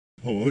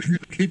Oh,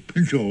 keep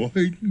so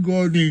I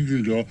go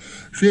into the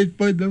sit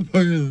by the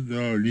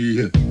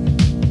fire.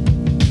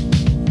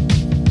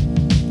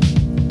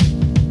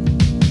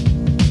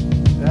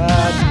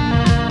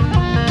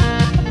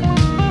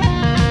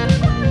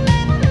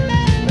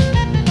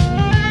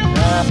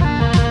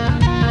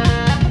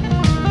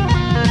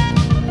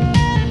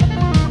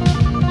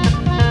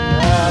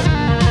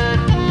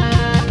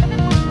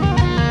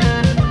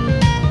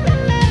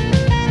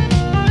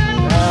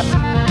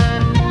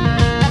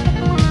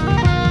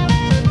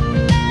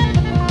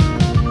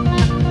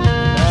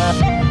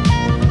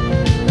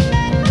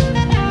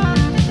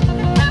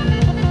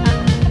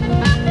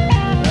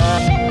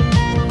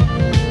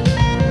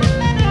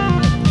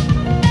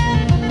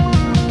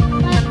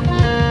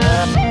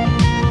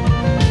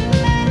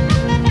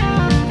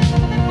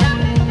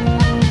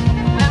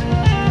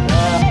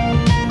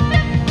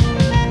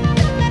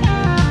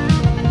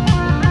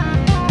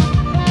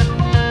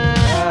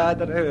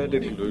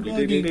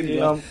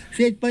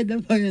 Sit by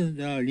the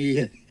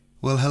fire.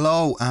 Well,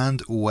 hello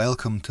and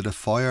welcome to the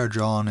Fire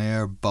Drawn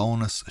Air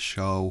bonus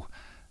show.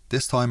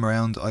 This time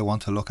around I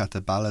want to look at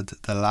the ballad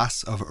The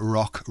Lass of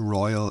Rock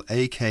Royal,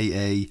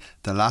 aka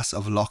The Lass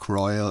of Loch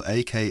Royal,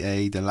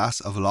 aka The Lass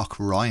of Loch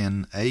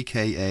Ryan,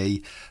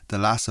 aka The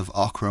Lass of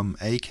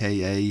Aughrim,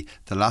 aka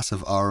The Lass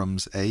of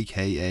Orms,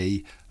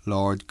 aka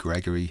Lord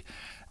Gregory.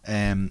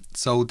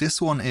 So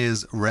this one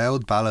is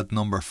Roud Ballad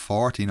number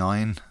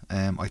 49.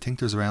 I think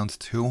there's around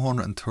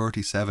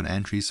 237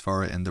 entries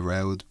for it in the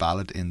Roud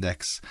Ballad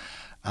Index,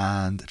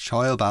 and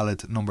Child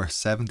Ballad number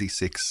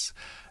 76.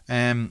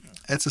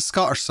 It's a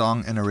Scottish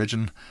song in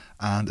origin,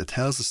 and it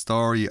tells the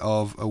story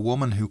of a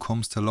woman who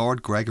comes to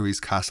Lord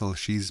Gregory's castle.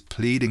 She's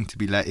pleading to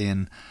be let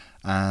in,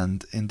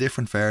 and in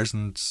different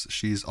versions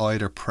she's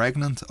either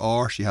pregnant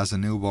or she has a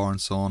newborn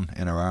son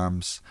in her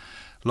arms.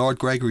 Lord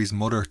Gregory's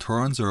mother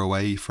turns her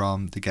away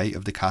from the gate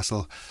of the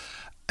castle.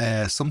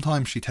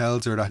 Sometimes she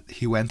tells her that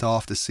he went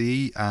off to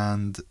sea,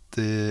 and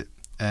the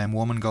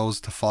woman goes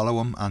to follow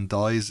him and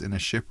dies in a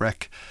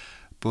shipwreck.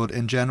 But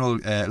in general,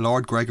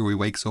 Lord Gregory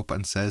wakes up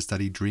and says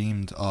that he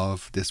dreamed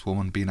of this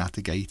woman being at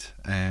the gate.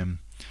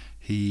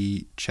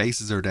 He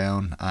chases her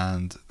down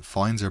and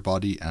finds her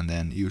body, and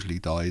then usually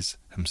dies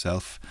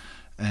himself.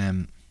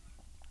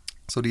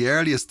 So the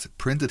earliest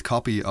printed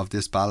copy of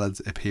this ballad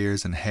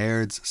appears in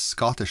Haird's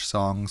Scottish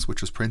Songs, which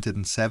was printed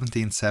in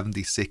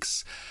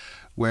 1776,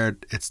 where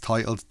it's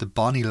titled The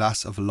Bonny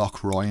Lass of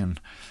Loch Ryan.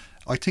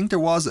 I think there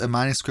was a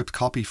manuscript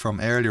copy from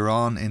earlier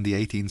on in the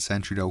 18th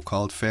century though,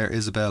 called Fair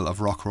Isabel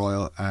of Rock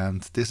Royal,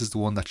 and this is the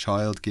one that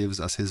Child gives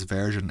as his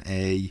version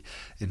A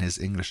in his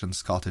English and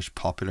Scottish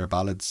popular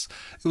ballads.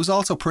 It was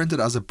also printed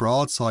as a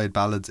broadside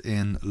ballad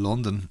in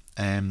London.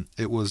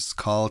 It was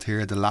called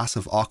here The Lass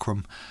of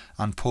Aughrim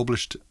and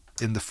published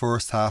in the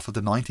first half of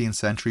the 19th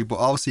century, but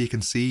obviously you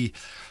can see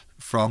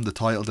from the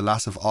title The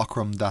Lass of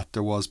Aughrim that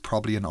there was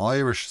probably an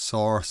Irish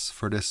source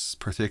for this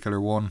particular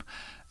one.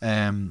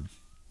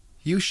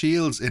 Hugh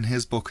Shields, in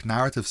his book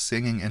Narrative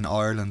Singing in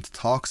Ireland,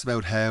 talks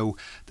about how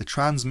the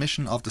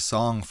transmission of the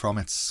song from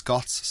its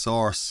Scots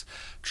source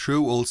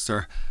through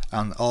Ulster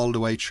and all the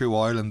way through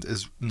Ireland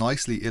is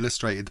nicely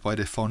illustrated by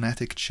the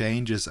phonetic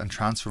changes and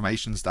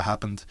transformations that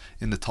happened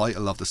in the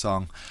title of the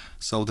song.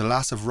 So The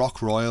Lass of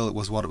Rock Royal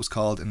was what it was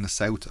called in the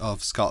south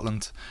of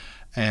Scotland.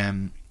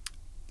 That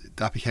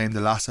became The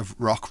Lass of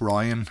Rock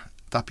Ryan.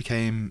 That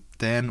became,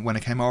 then when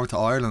it came over to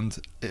Ireland,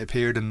 it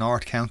appeared in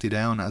North County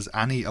Down as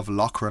Annie of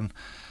Lochran.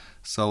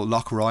 So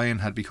Loch Ryan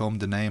had become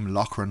the name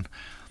Lochran.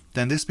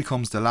 Then this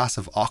becomes The Lass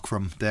of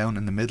Aughrim down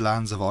in the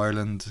Midlands of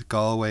Ireland,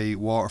 Galway,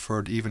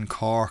 Waterford, even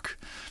Cork.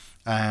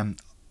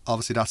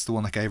 Obviously that's the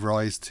one that gave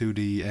rise to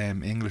the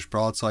English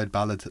broadside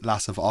ballad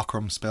Lass of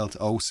Aughrim, spelt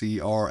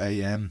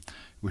O-C-R-A-M,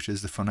 which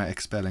is the phonetic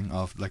spelling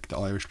of like the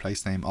Irish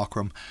place name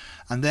Aughrim.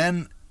 And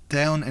then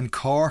down in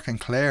Cork and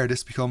Clare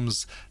this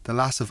becomes The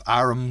Lass of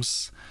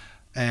Orms.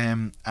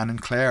 And in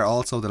Clare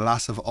also The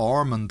Lass of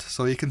Ormond.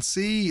 So you can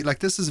see like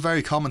this is a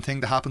very common thing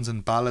that happens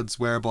in ballads,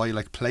 whereby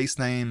like place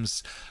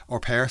names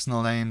or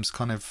personal names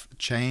kind of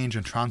change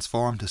and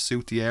transform to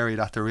suit the area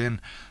that they're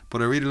in.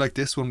 But I really like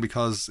this one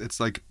because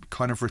it's like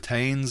kind of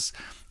retains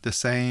the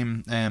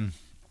same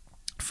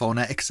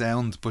phonetic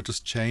sound, but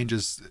just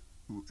changes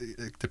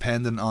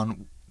depending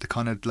on the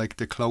kind of like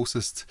the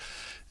closest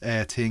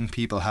thing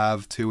people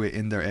have to it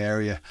in their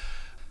area.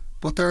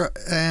 But there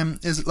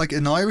is like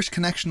an Irish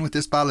connection with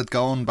this ballad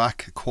going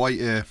back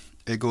quite a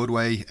good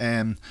way.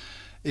 In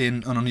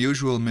an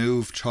unusual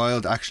move,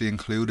 Child actually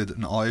included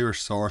an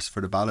Irish source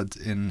for the ballad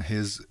in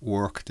his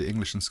work, the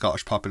English and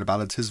Scottish popular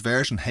ballads. His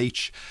version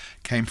H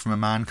came from a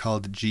man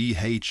called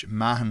G.H.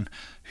 Mahon,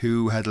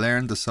 who had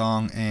learned the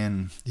song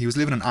he was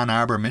living in Ann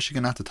Arbor,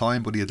 Michigan at the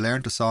time, but he had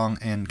learned the song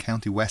in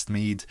County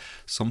Westmeath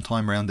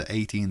sometime around the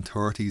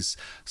 1830s.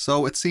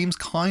 So it seems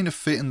kind of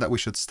fitting that we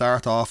should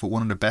start off with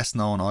one of the best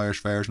known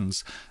Irish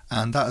versions,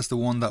 and that is the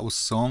one that was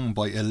sung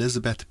by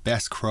Elizabeth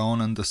Bess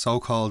Cronin, the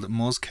so-called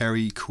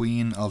Muskerry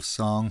Queen of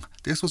Song.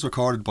 This was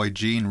recorded by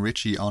Jean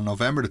Ritchie on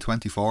November the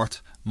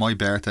 24th, My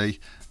Birthday,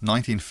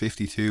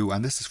 1952,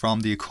 and this is from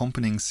the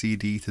accompanying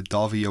CD to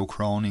Dovey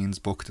O'Cronin's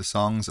book The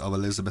Songs of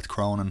Elizabeth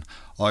Cronin,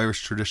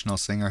 Irish Traditional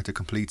Singer, The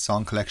Complete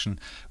Song Collection,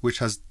 which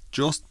has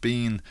just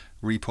been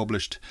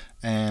republished.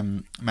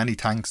 Many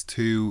thanks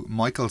to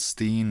Michael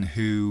Steen,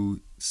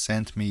 who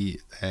sent me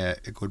a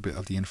good bit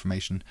of the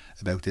information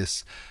about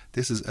this.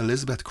 This is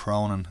Elizabeth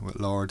Cronin with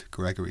Lord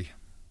Gregory.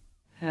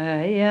 I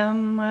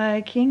am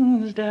my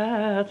king's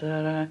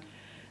daughter,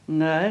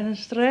 and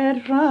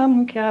straight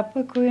from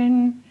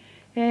Cappoquin,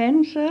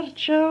 in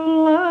search of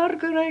Lord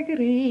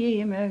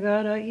Gregory, may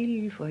God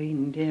I'll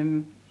find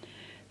him.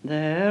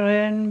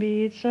 There in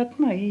beats at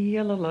my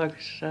yellow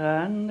locks,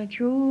 and the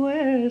dew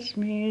is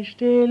me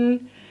still.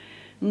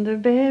 The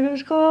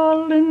baby's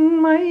cold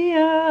in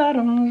my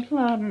arms,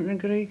 Lord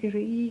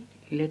Gregory,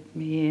 let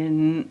me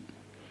in.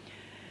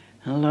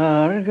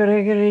 Lord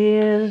Gregory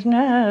is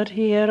not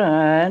here,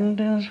 and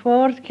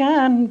henceforth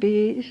can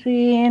be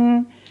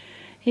seen.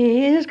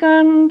 He's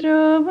gone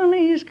to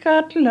bonny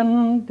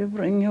Scotland to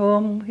bring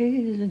home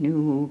his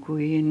new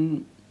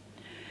queen.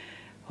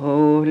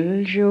 Hold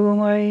you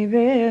my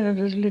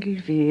babe's little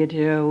feet,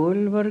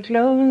 Wilbur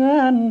gloves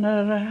on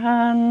her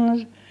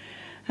hands,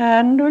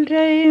 and will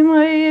tie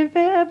my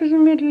babe's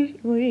middle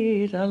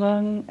with a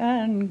long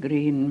and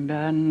green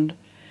band.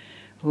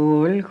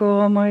 Who'll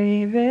comb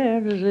my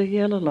babe's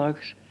yellow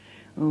locks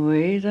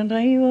with an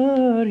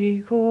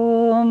ivory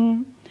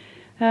comb,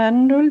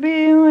 and will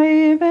be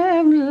my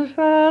babe's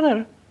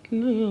father till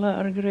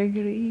Lord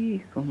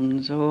Gregory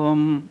comes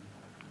home.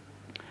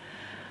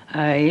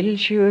 I'll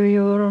show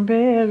your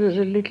babe's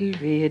little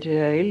feet,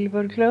 I'll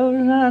put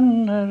gloves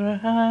on her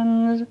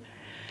hands,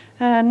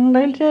 and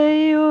I'll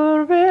tie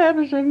your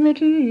babe's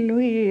middle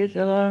with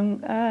a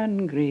long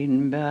and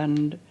green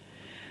band.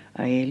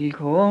 I'll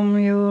comb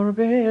your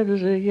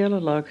babe's yellow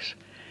locks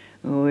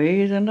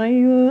with an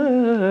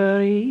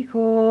ivory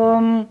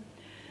comb,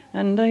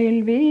 and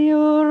I'll be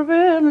your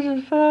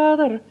babe's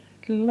father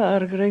till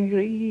Lord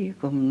Gregory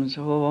comes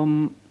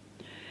home.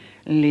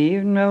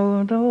 Leave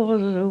now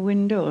those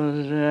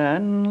windows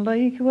and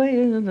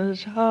likewise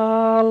this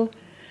hall,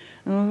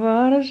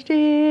 for a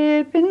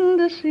step in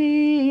the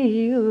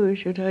sea you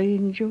should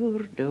hide your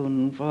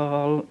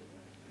downfall.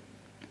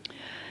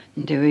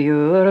 Do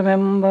you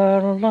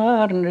remember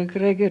Lord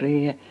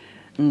Gregory,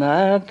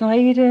 that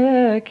night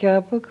at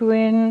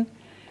Cappoquin,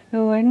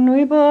 when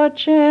we both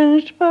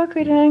changed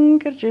pocket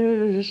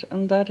handkerchiefs,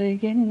 and that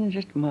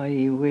against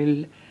my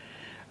will?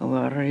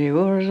 Where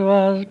yours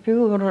was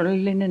pure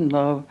linen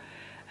love,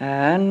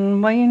 and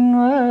mine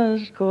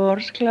was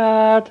coarse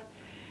cloth.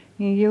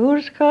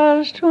 Yours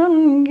cost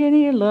 1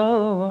 guinea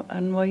love,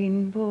 and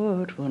mine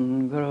but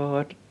 1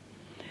 groat.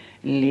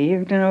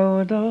 Leave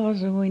now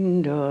those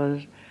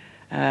windows,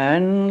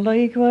 and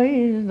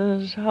likewise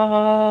this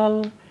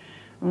hall,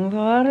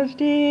 for a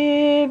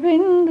step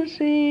in the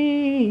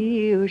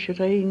sea you should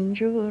find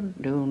your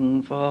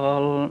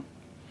downfall.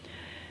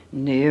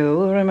 Do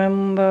you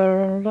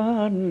remember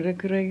Lord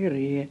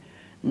Gregory,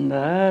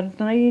 that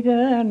night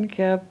at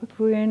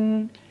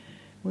Cappoquin?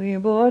 We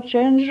both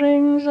changed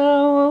rings of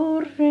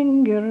our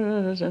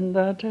fingers, and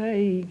that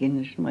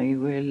against my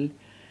will.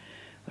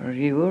 For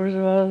yours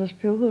was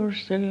pure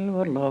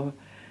silver love,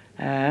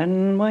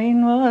 and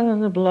mine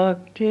was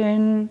block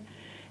tin.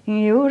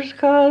 Yours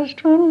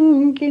cost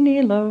 1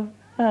 guinea love,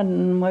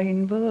 and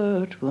mine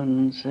but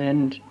 1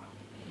 cent.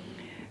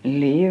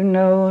 Leave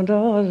now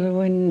those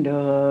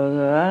windows,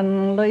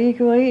 and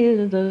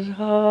likewise this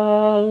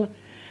hall,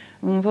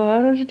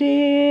 for as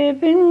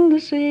deep in the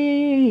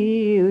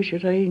sea you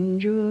should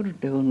find your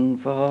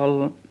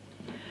downfall.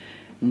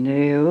 Do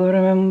you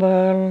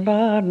remember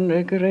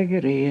Lord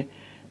Gregory,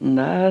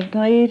 that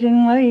night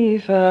in my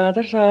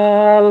father's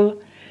hall,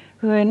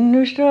 when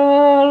you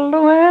stole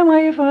away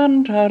my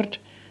fond heart,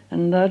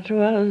 and that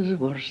was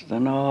worse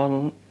than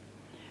all?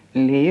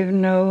 Leave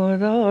now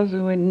those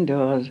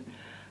windows,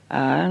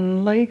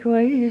 and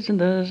likewise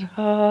this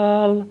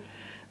hall,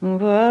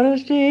 for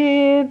as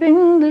deep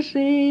in the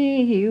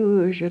sea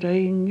you should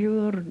find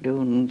your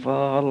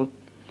downfall.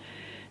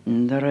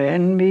 The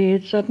rain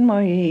beats at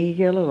my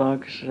yellow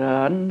locks,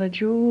 and the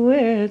dew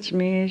waits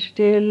me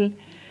still.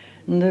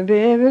 The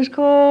baby's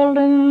cold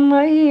in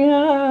my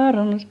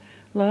arms,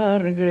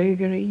 Lord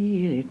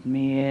Gregory, let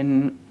me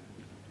in.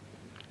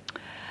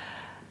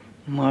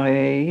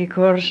 My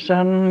curse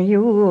on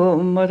you,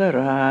 mother,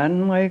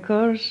 and my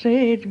curse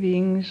it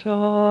being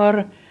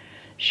sore.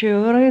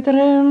 Sure I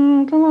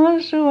dreamt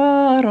my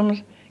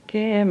arms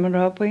came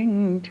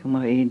rapping to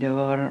my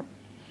door.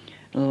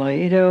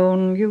 Lie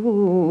down,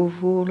 you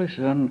foolish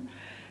son,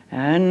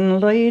 and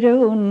lie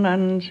down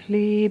and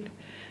sleep,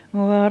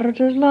 where it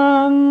is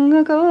long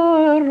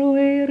ago our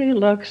weary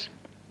locks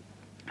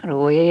are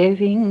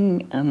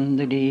waving in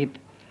the deep.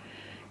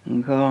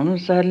 Come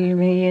saddle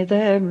me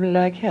the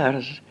black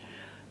horse,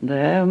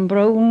 the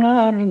brown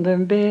or the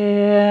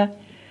bay.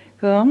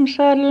 Come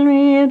saddle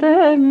me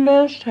the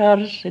best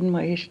horse in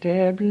my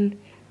stable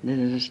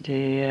this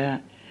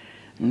day.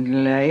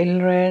 And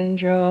I'll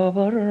range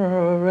over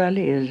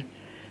valleys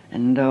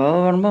and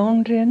over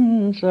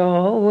mountains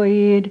so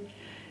wide,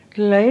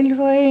 till I'll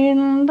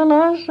find the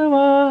lass of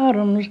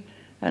arms,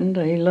 and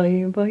I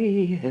lie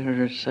by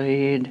her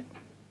side.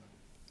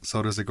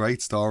 So there's a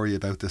great story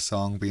about this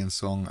song being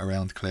sung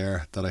around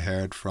Clare that I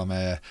heard from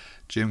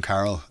Jim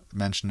Carroll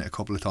mention it a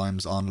couple of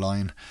times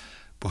online.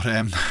 But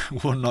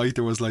one night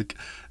there was like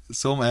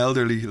some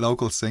elderly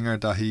local singer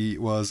that he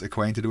was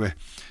acquainted with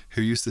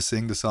who used to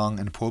sing the song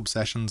in pub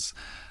sessions.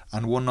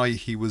 And one night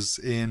he was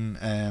singing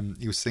it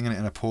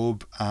in a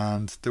pub,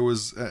 and there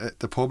was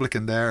the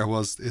publican there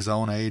was his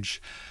own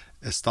age,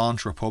 a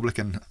staunch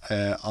Republican,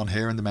 on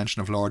hearing the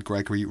mention of Lord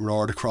Gregory,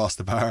 roared across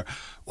the bar,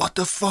 "What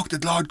the fuck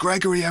did Lord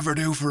Gregory ever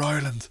do for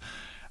Ireland?"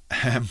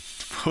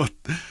 But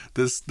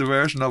the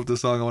version of the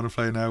song I want to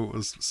play now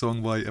was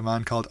sung by a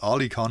man called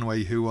Ollie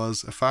Conway, who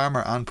was a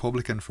farmer and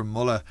publican from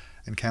Mulla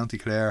in County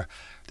Clare.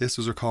 This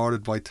was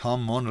recorded by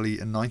Tom Munnelly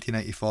in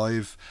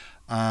 1985,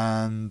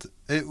 and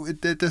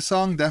the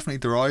song definitely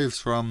derives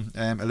from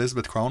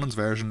Elizabeth Cronin's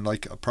version.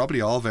 Like probably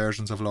all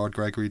versions of Lord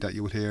Gregory that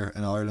you would hear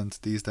in Ireland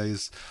these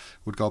days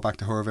would go back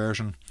to her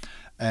version.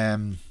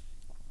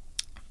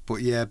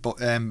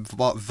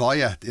 But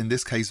via, in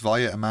this case,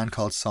 via a man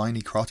called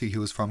Signe Crotty, who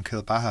was from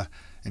Kilbaha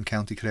in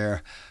County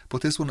Clare.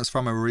 But this one is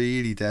from a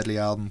really deadly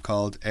album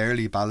called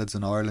Early Ballads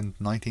in Ireland,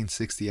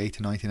 1968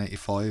 to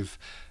 1985.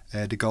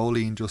 The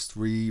Goleen just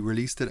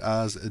released it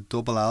as a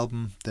double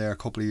album there a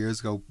couple of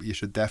years ago. You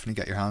should definitely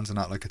get your hands on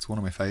that, like it's one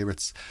of my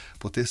favourites.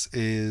 But this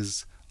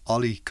is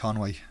Ollie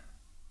Conway.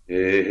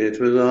 It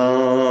was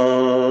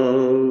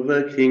of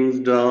a king's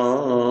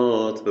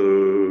daughter,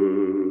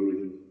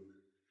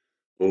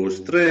 O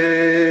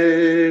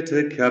straight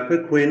to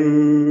Cappoquin,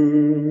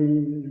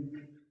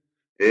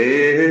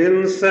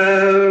 in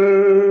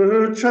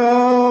search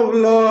of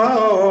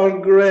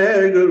Lord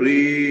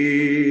Gregory.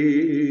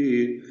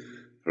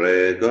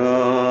 Pray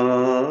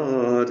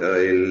God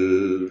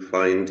I'll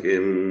find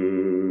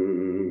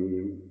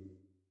him.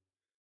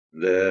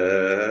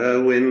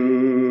 The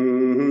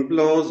wind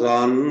blows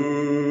on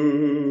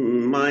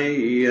my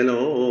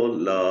yellow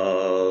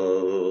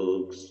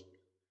locks,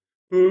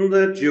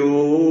 the dew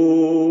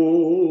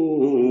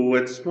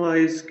wets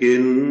my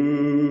skin,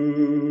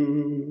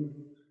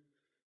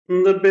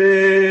 the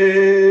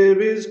babe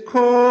is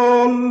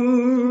cold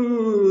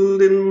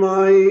in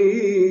my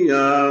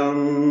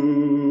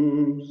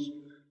arms.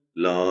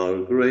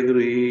 Lord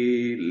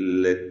Gregory,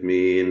 let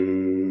me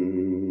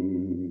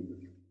in.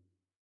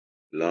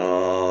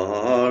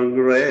 Lord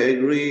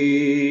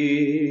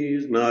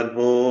Gregory's not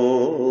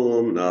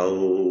home now,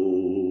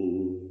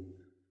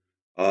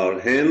 or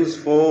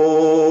henceforth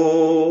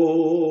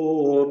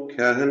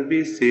can't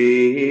be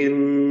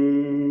seen.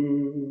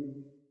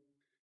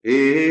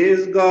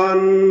 He's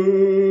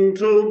gone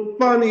to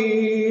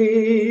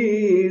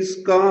bonny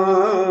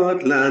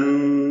Scotland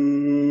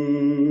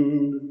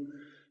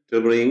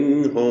to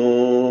bring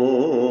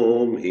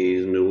home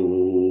his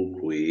new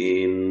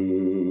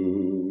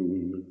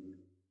queen.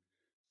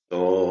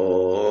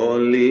 So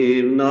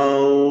leave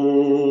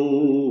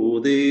now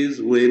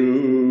these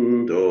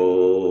windows,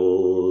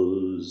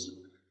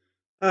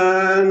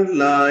 and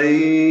likewise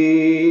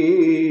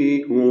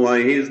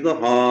the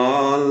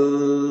hall,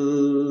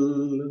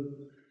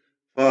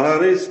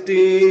 for it's deep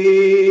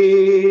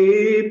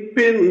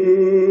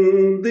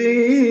in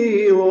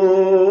the ocean.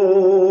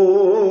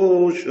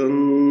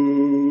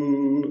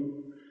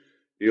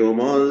 You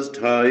must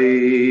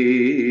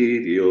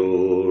hide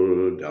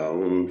your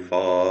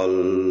downfall.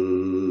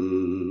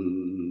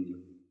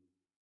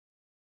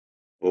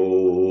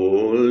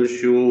 Oh,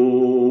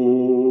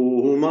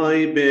 show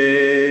my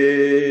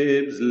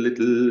babe's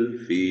little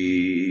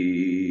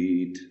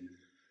feet,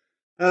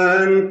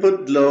 and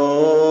put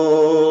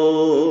gloves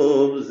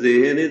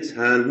in its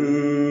hands.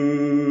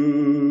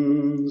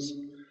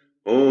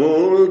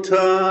 Oh,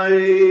 tie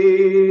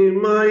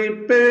my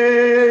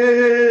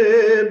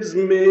babe's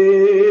middle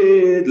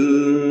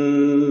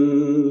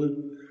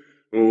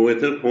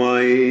with a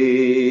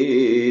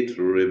white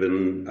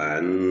ribbon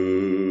band.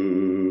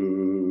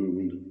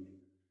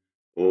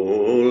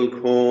 Oh,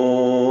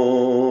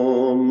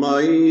 comb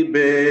my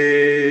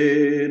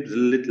babe's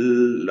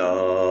little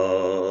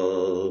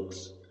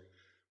locks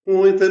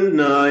with an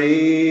ivory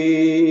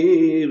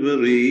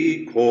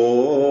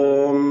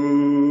comb.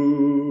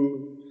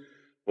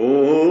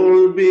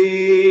 Oh,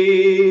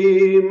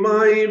 be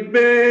my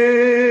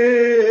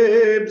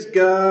babe's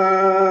garden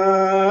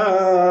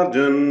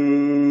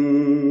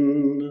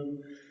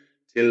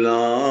till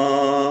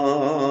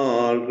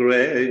our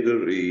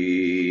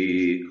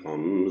Gregory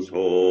comes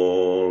home.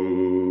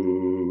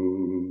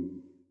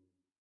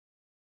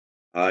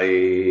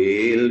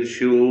 I'll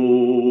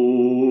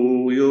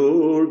show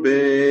your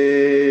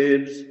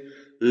babe's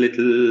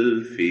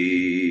little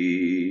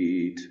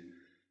feet,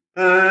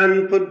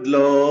 and put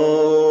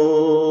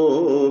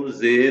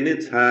gloves in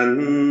its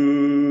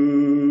hands,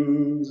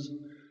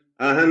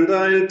 and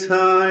I'll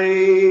tie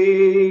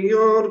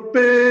your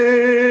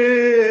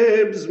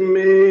babe's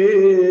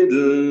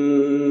middle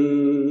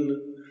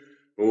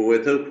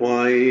with a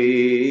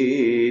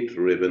white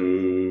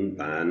ribbon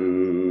band.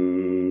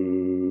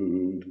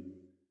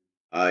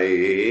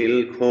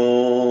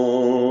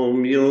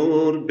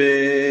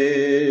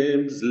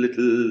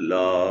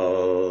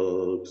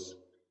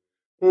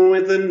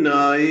 with an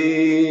ivory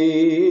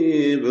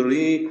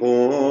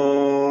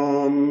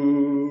comb,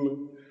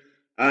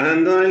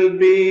 and I'll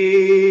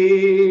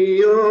be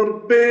your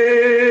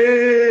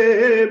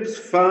babe's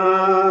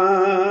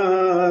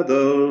father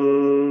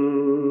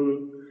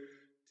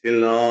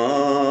till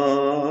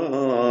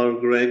our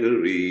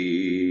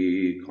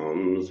Gregory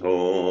comes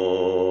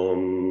home.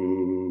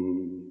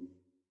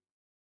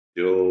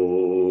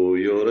 Do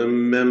you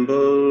remember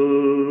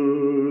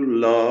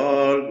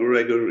Lord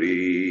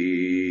Gregory,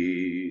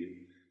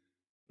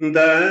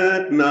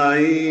 that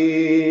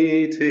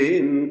night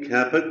in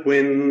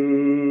Cappoquin?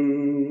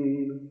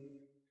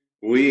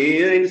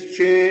 We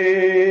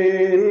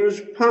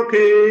exchanged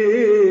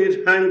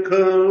pocket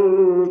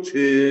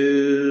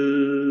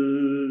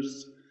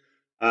handkerchiefs,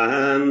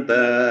 and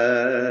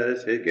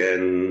that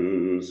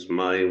against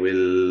my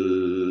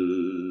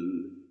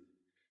will.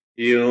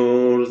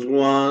 Yours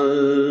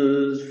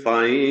was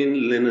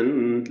fine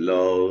linen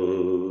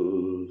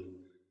glove,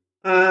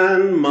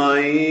 and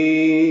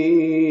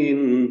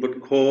mine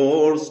but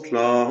coarse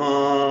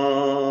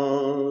cloth.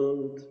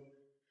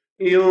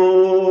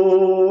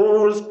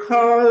 Yours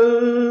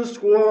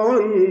cost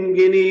 1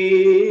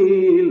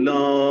 guinea,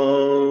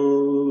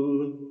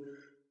 love,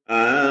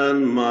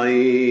 and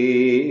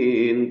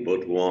mine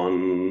but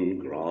 1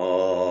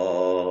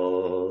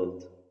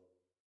 groat.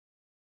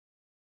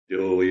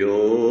 Do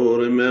you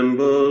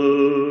remember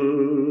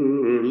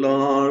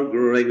Lord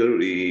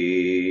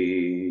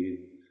Gregory,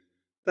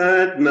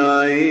 that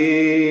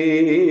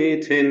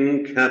night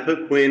in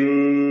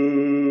Cappoquin?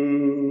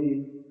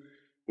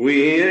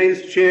 We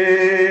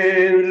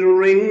exchanged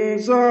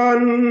rings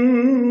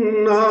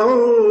on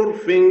our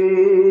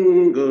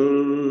fingers,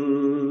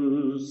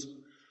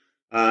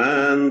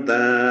 and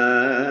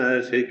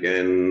that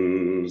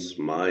against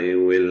my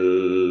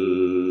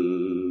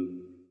will.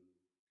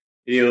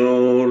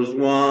 Yours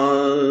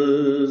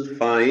was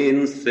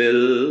fine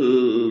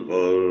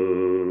silver,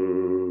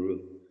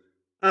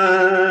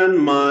 and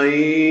mine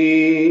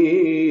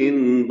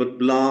but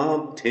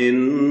block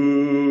tin.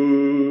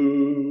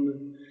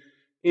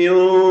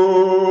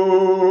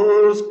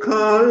 Yours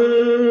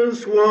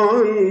cost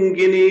 1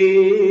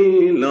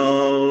 guinea,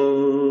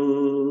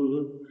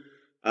 love,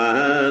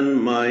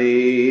 and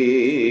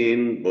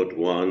mine but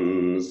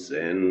 1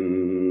 cent.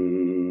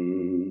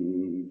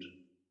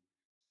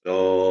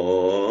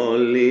 So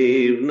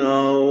leave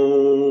now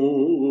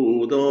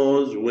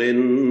those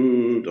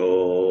windows,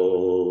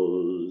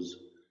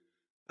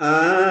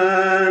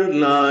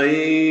 and likewise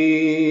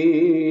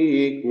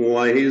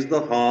the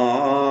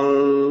hall,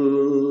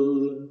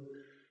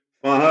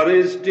 for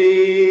it's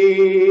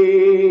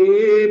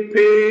deep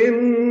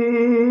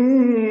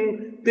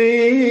in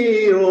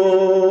the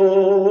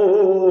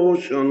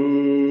ocean.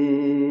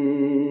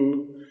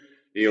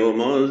 You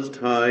must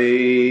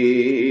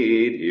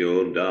hide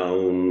your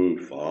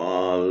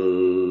downfall.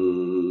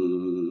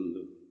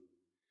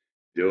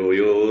 Do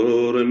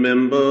you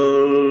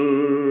remember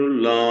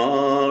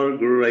Lord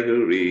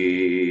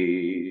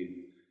Gregory,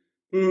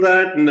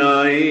 that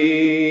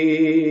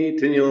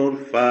night in your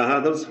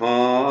father's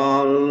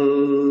hall?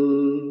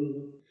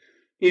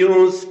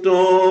 You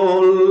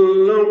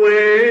stole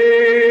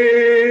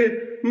away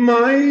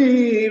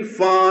my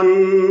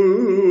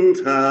fond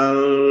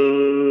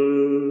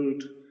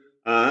heart,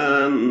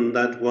 and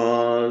that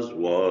was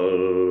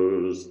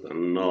worse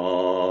than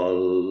all.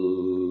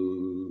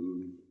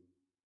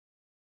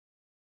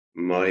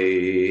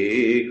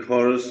 My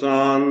curse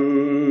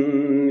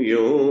on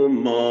you,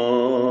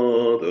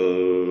 mother,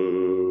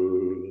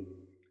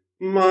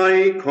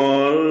 my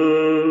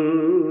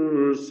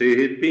curse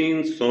it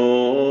been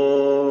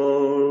sore,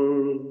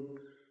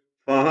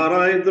 for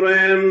I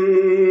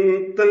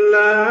dreamt the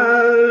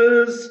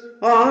lass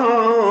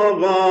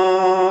of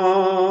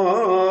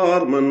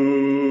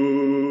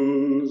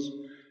Ormonds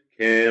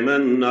came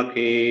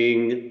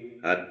a-knocking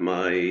at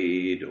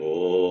my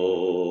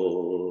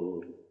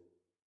door.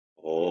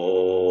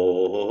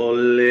 Oh,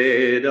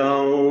 lay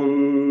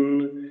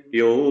down,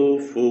 you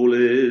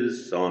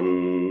foolish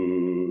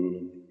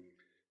son,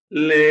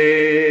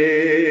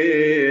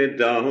 lay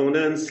down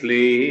and sleep,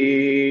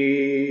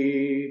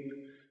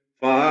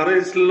 for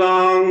it's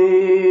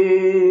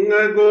long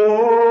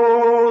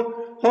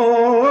ago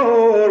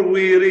our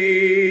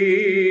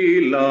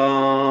weary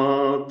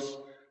locks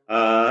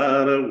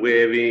are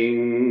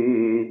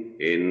waving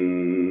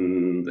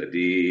in the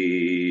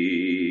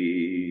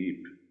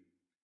deep.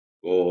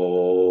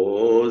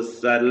 Go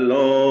saddle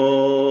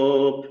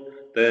up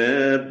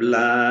the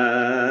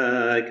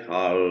black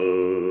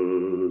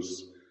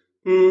horse,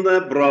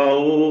 the brown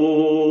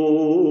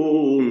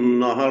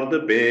or the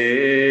bay.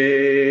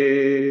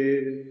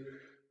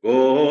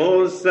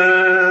 Go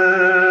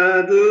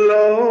saddle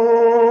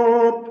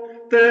up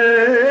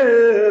the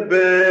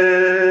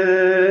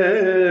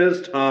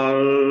best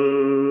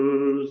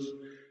horse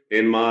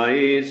in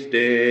my stables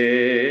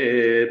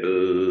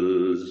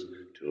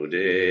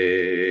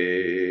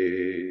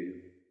today.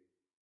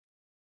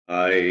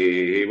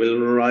 I will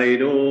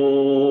ride over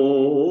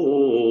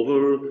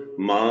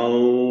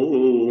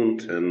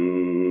mountains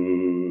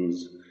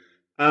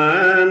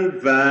and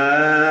valleys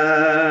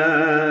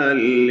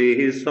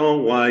so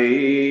wide,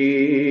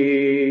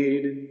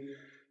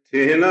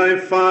 till I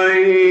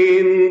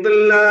find the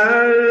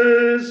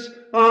lass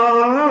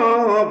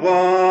of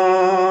Ormonds,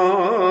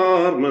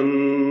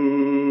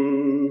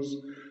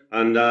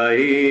 and I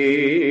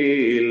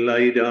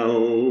lie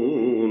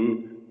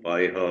down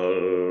by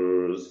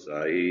her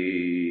side.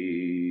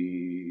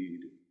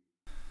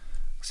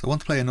 So I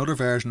want to play another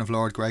version of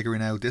Lord Gregory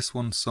now, this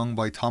one sung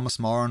by Thomas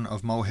Moran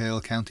of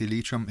Mohill, County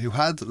Leitrim, who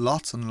had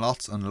lots and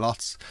lots and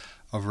lots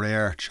of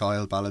rare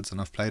child ballads,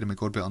 and I've played him a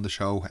good bit on the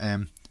show.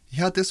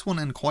 He had this one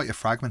in quite a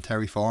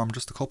fragmentary form,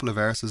 just a couple of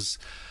verses,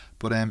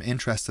 but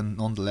interesting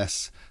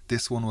nonetheless.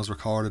 This one was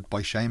recorded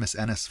by Seamus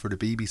Ennis for the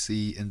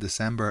BBC in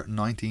December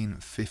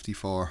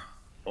 1954.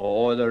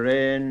 Oh, the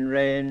rain,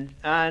 rain,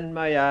 and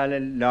my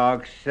allen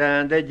locks,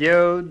 and the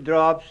dew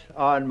drops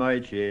on my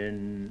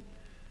chin.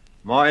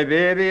 My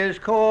baby is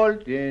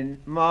cold in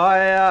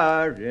my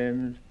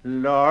arms,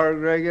 Lord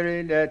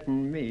Gregory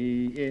letting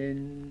me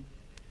in.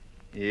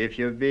 If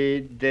you be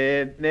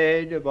the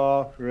maid of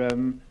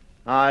Ochram,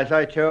 as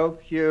I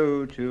took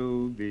you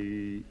to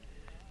be,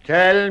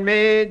 tell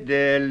me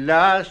the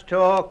last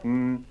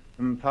token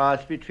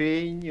passed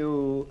between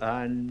you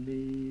and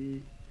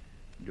me.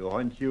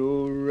 Don't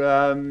you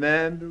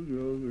remember,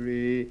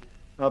 Gregory,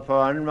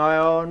 upon my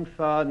own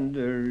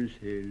father's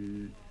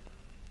hill,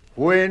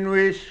 when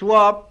we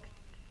swapped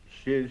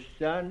shifts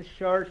and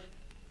shirts,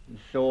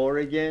 sore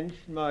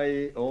against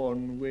my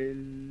own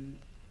will?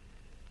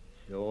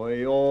 So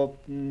I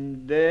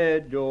opened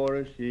the door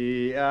to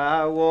see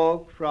I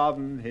woke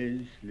from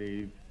his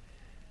sleep.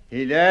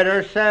 He let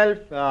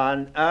herself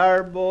and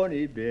our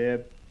bonny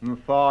babe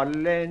fall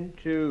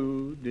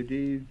into the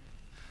deep.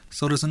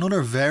 So there's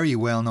another very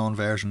well-known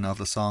version of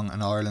the song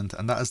in Ireland,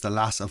 and that is The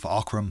Lass of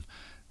Ochram.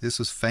 This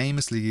was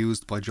famously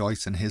used by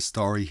Joyce in his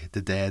story,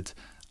 The Dead,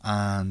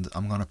 and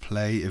I'm going to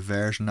play a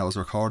version that was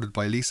recorded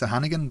by Lisa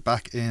Hannigan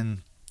back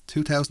in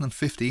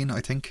 2015, I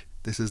think.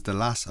 This is The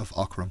Lass of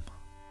Ochram.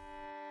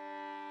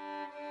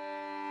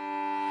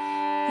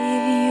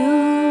 If you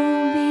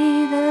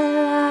be the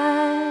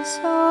lass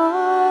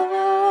of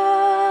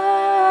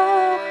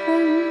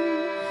Ochram,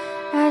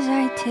 as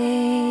I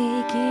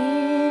take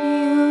it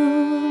you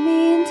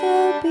mean to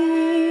be,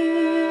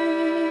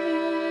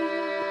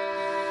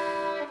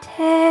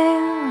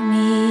 tell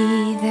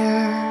me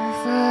their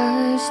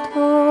first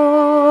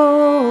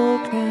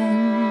token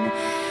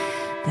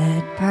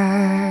that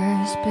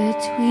passed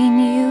between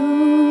you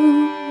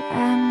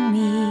and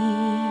me.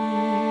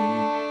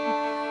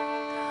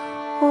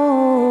 Oh,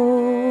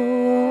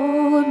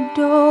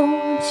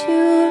 don't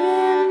you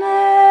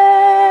remember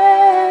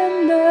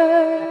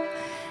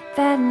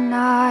that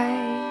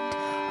night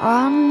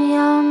on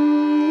yon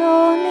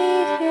lonely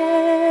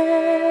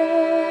hill,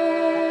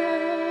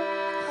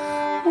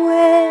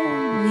 when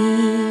we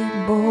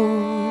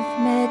both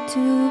met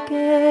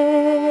together?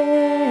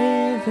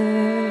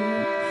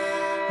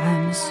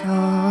 I'm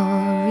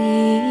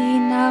sorry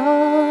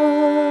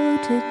now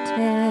to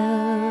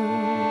tell.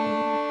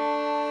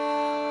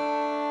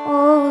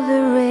 Oh,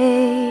 the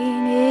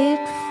rain,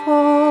 it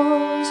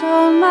falls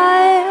on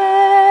my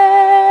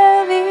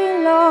heavy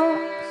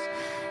locks,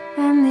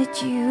 and the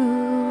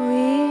dew,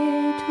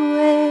 it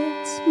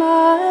wets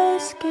my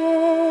skin.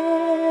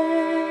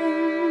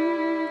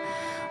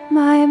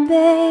 My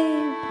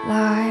babe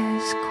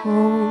lies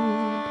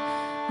cold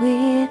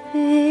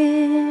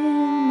within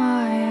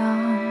my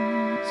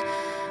arms,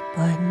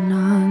 but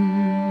none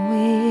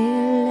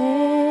will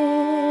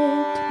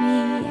let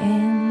me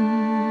in.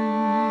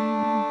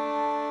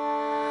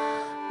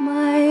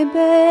 My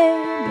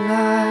babe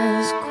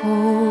lies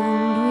cold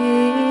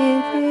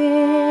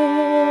within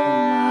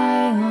my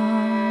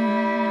arms,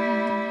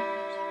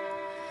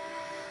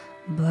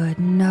 but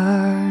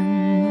none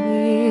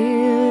will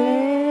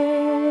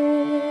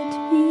let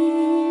me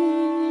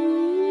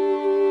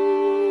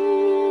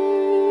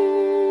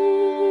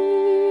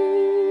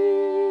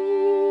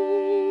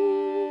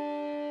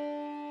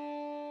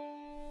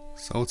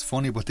So it's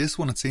funny, but this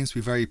one, it seems to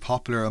be very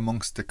popular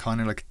amongst the kind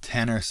of like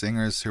tenor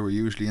singers who are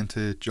usually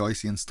into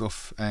Joycey and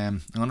stuff.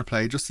 I'm going to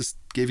play just to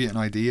give you an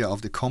idea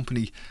of the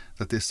company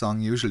that this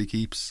song usually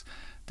keeps.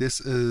 This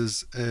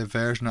is a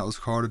version that was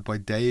recorded by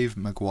Dave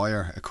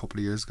Maguire a couple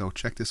of years ago.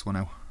 Check this one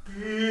out.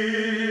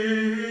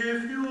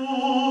 If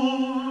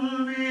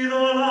you'll be the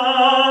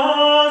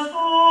last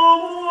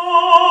of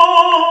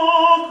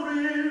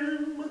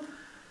Ochram,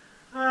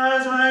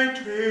 as I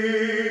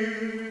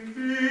take it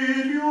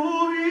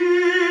you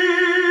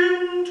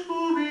mean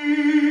to be,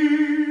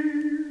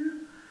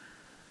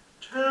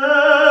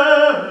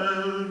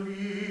 tell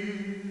me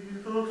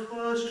the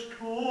first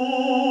token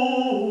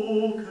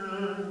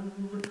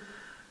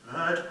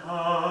that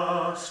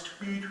passed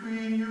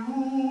between you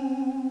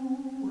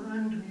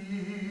and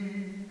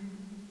me.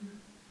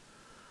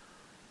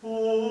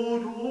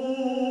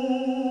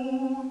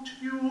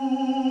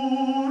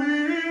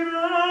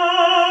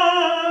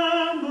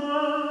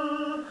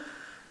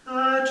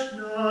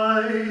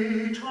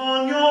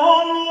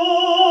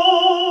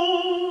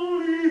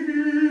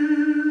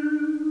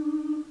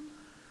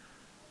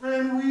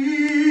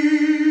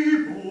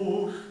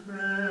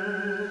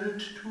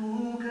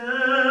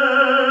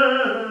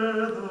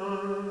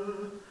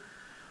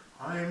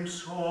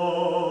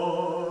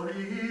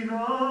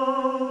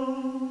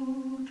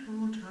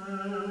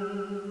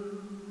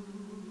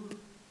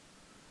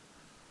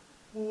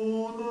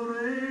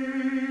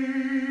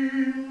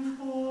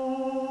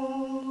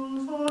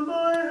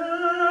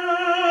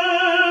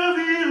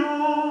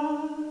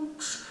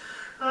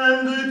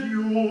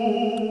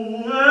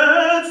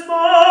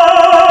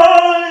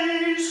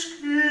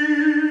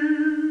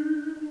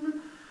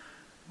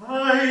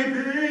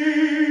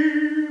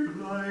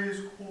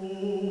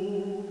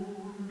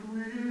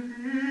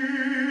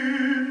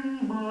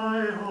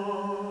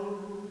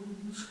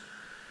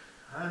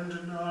 and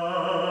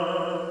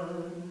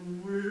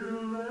none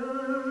will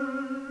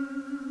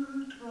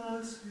let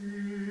us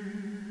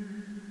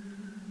in.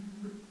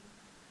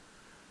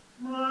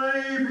 My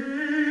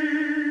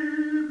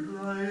babe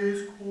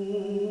lies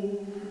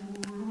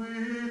cold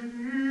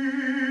within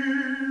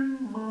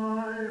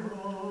my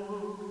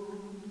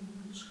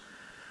arms,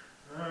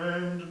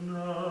 and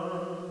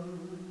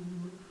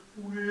none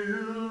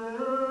will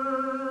let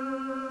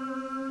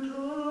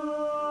us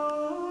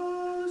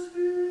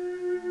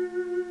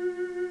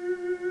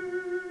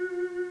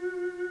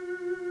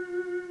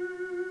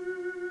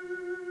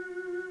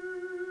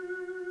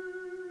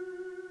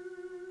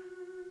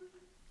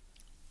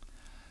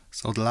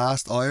So the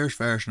last Irish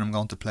version I'm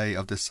going to play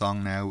of this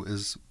song now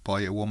is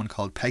by a woman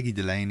called Peggy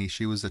Delaney.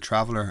 She was a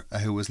traveller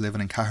who was living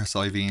in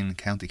Cahersiveen,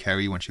 County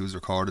Kerry, when she was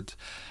recorded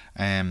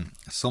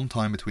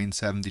sometime between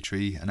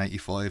 73 and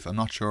 85. I'm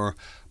not sure,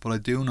 but I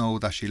do know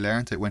that she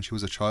learnt it when she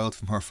was a child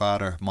from her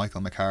father, Michael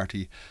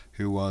McCarthy,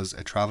 who was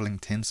a travelling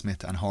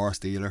tinsmith and horse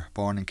dealer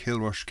born in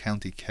Kilrush,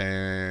 County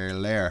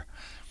Kildare.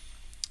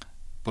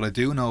 But I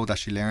do know that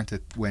she learnt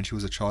it when she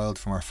was a child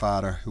from her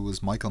father, who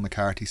was Michael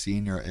McCarthy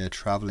Sr., a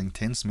travelling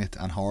tinsmith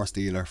and horse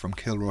dealer from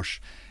Kilrush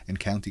in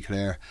County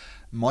Clare.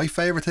 My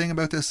favourite thing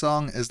about this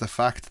song is the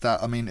fact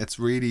that, I mean, it's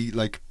really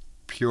like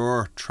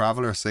pure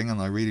traveller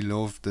singing. I really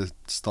love the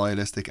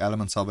stylistic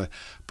elements of it,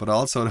 but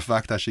also the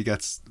fact that she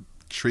gets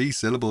 3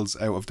 syllables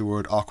out of the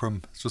word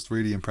Aughrim. It's just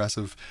really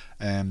impressive.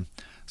 So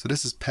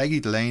this is Peggy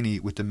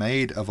Delaney with The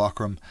Maid of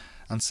Aughrim,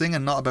 and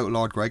singing not about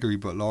Lord Gregory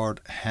but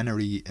Lord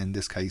Henry in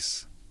this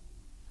case.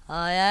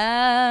 I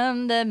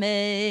am the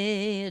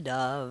maid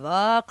of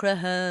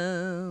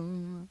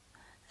Aughrim,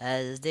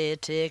 as they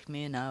take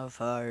me now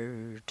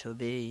for to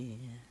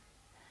be,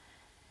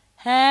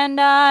 and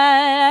I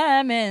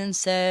am in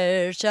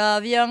search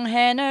of young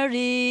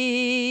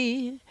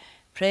Henry.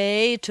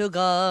 Pray to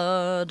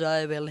God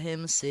I will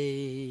him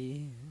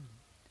see.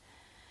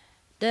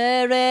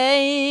 The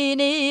rain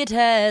it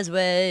has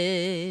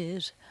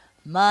wet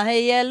my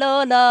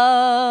yellow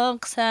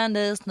locks, and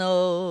the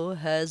snow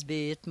has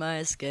beat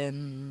my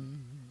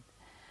skin,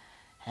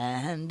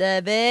 and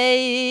the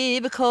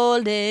babe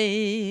cold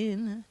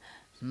in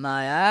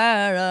my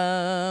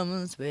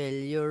arms. Will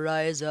you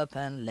rise up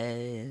and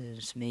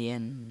let me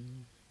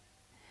in?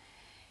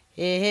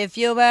 If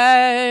you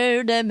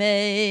were the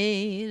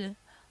maid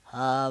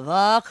of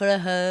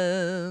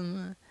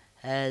Aughrim,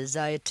 as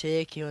I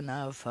take you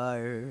now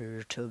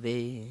for to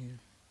be,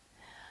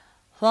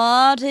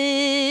 what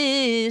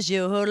is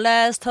your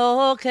last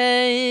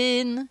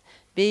token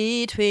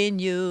between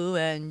you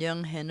and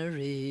young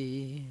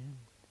Henry?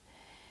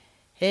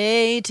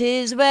 It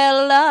is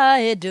well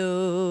I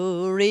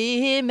do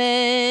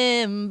remember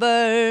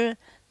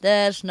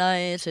that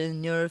night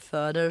in your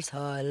father's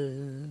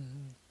hall,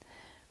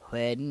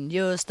 when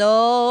you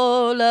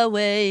stole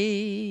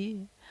away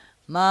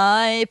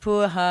my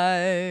poor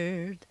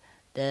heart,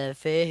 the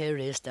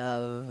fairest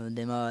of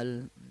them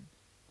all.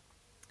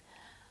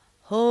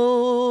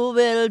 Who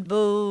will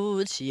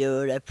boot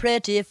your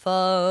pretty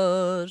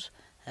foot,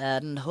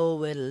 and who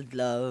will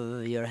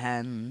glove your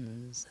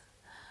hands?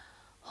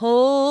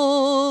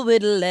 Who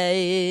will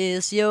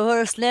lace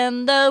your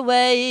slender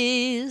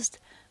waist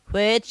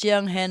with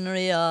young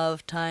Henry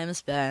of time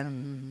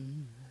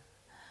span?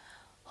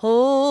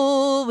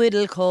 Who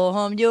will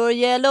comb your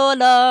yellow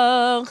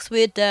locks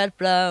with that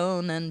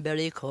brown and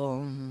berry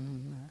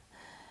comb?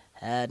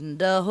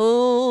 And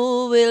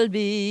who will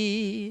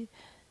be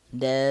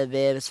the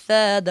babe's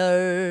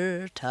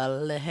father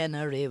till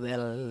Henry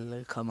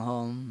will come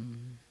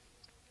home?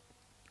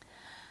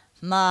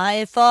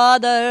 My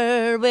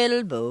father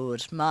will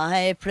boot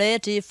my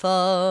pretty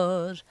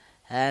foot,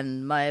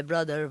 and my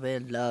brother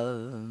will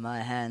love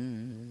my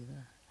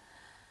hand.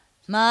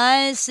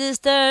 My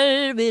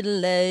sister will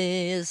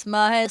lace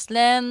my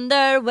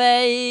slender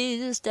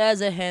waist as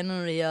a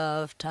Henry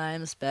of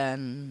time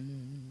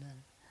span.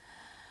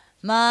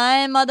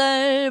 My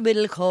mother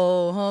will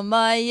comb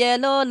my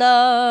yellow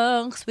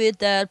locks with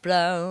that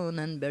brown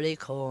and berry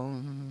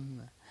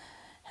comb,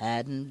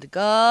 and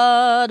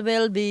God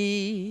will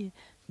be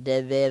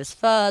the babe's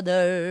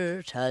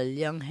father till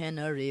young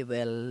Henry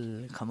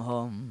will come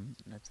home.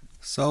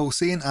 So,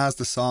 seeing as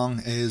the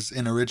song is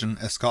in origin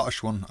a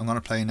Scottish one, I'm going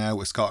to play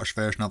now a Scottish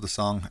version of the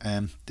song.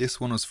 This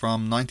one was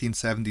from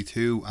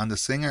 1972, and the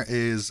singer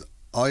is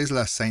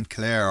Isla St.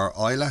 Clair, or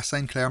Isla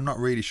St. Clair. I'm not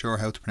really sure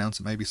how to pronounce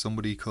it. Maybe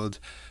somebody could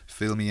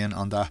fill me in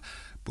on that.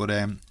 But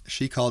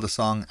she called the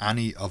song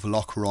Annie of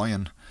Loch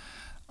Ryan,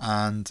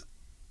 and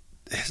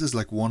this is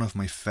like one of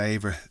my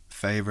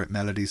favourite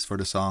melodies for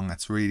the song.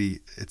 It's really,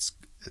 it's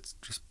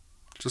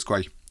just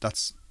great.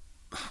 That's,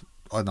 I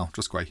don't know,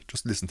 just great.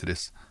 Just listen to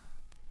this.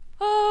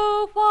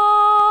 Oh,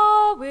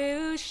 wha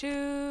will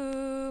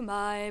shoe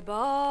my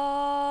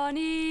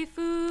bonny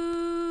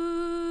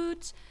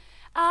foot,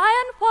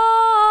 and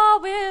wha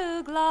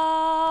will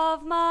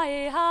glove my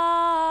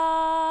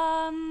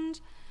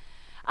hand,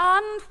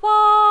 and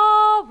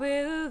wha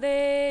will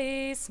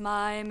lace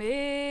my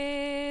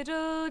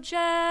middle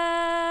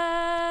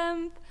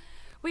jemp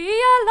wi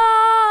a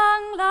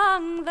lang,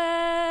 lang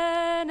veil.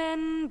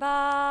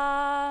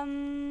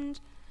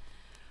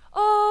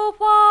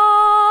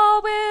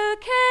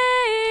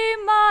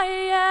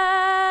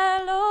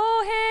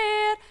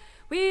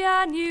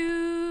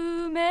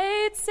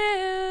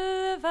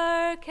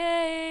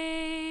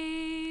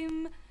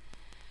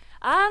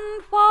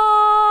 And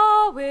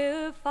wha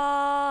will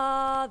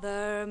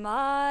father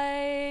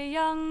my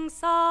young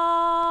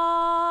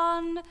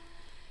son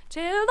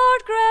till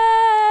Lord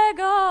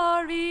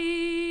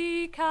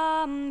Gregory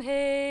come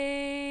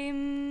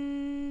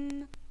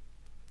hame?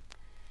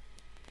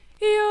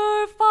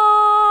 Your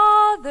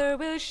father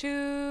will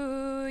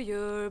shoe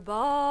your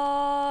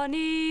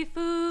bonny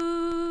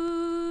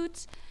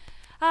foot,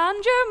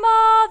 and your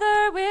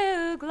mother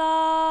will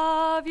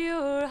glove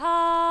your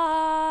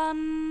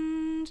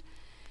hand.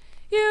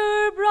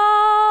 Your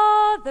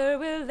brother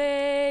will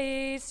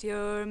lace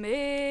your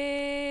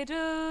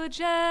middle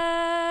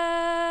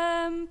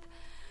jemp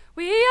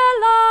wi a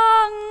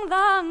long,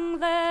 long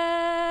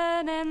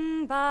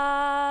linen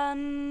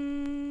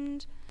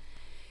band.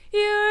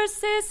 Your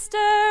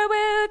sister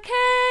will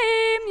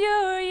comb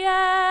your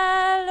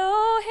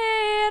yellow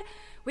hair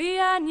wi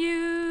a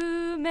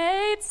new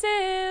made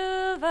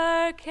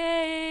silver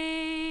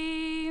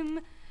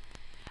comb.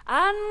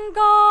 And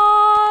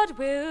God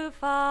will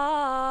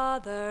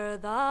father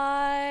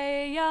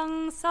thy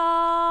young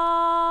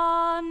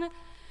son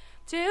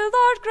till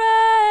Lord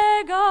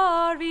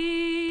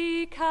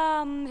Gregory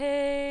come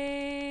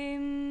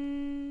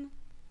hame.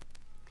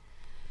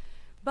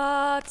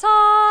 But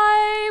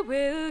I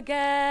will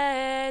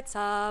get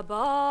a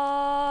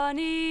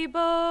bonny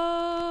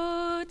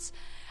boat,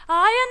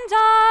 and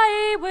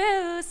I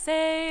will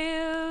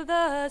sail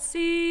the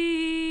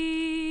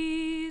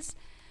seas,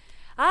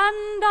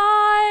 and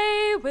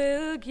I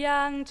will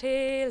gang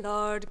to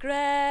Lord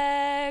Gregory,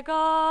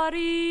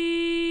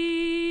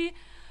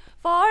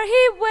 for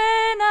he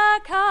winna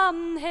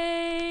come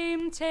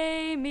hame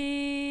to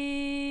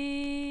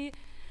me.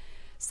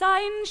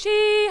 Syne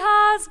she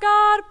has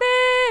got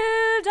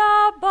build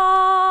a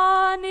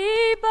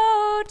bonny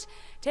boat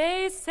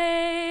to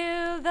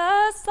sail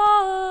the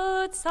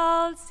salt,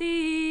 salt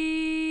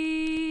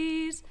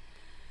seas.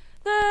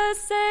 The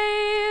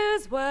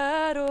sails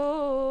were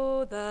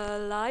o' the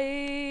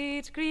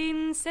light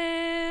green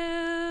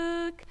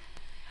silk,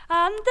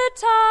 and the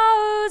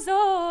tows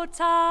o'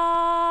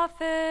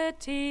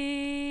 taffety.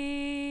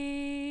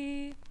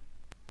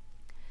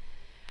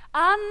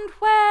 And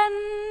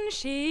when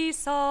she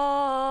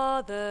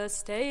saw the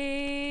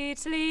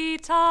stately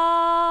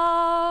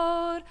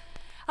tower,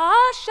 a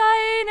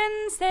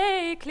shining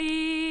sae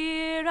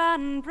clear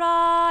and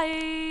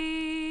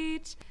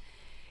bright,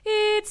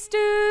 it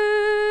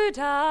stood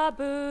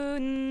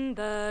aboon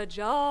the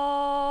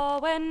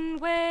Jowen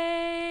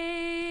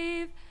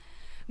wave,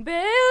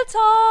 built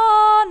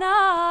on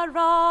a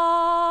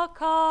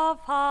rock of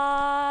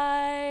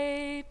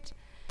height.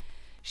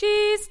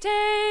 She's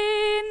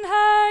ta'en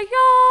her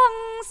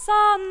young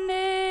son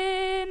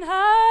in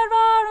her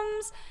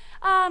arms,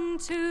 and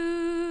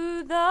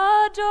to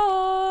the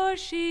door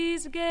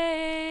she's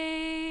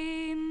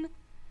gane.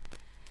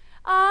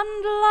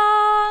 And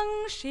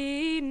long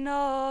she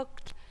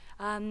knocked,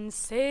 and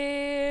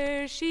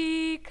sair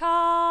she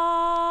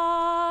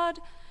ca'd,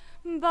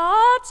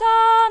 but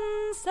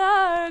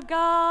answer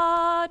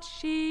got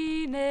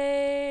she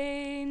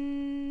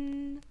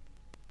nane.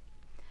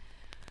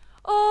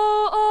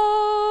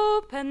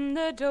 Oh, open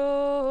the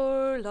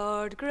door,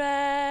 Lord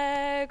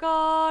Gregory.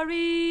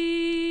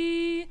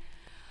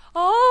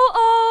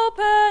 Oh,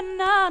 open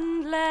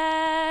and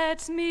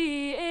let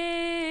me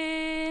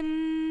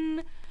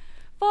in,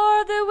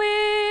 for the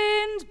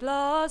wind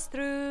blows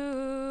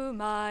through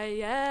my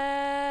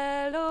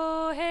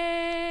yellow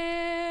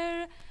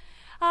hair,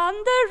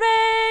 and the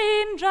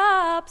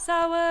raindrops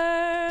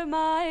o'er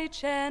my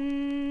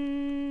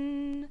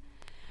chin.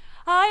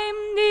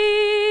 I'm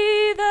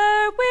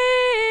neither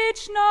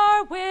witch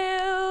nor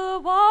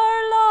will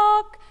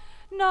warlock,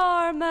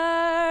 nor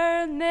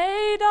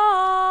mermaid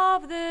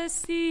of the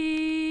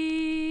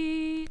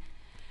sea,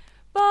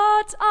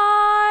 but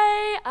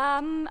I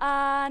am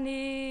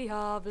Annie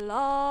of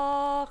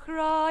Lochroyan,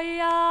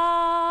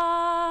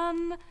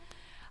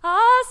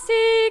 a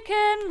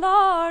seeking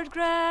Lord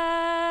Gregory.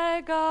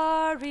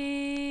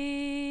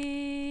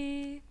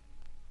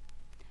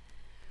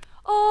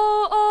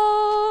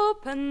 Oh,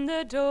 open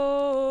the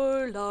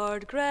door,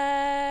 Lord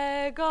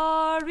Gregory.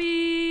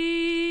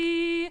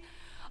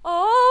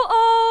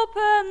 Oh,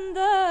 open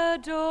the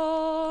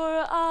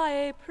door,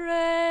 I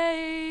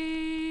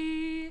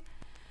pray,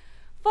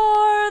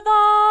 for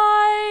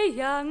thy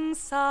young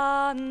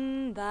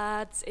son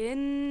that's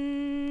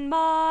in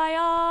my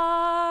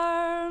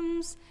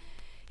arms,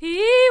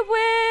 he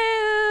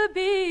will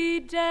be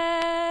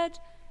dead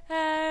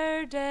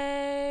ere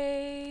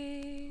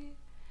day.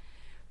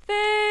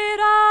 Fair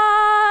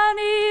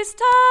Annie's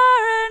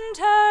turned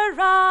her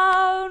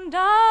round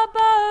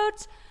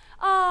about,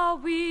 a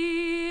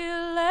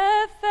wheel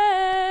if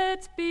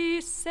it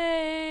be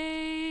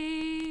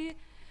say.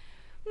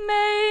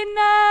 May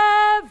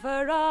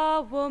never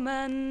a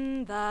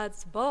woman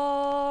that's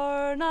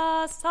born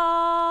a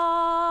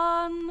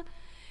son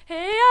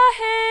hae a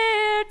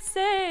heart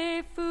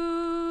sae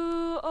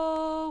fu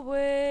away.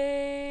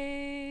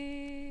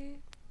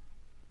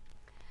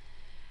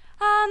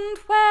 And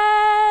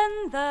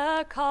when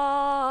the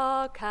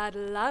cock had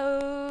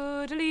lowed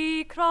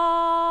goodly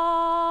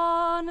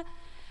crown,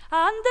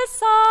 and the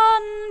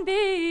sun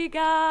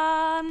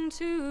began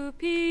to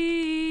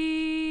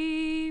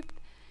peep.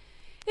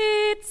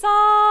 It's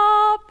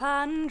up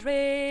and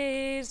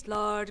raised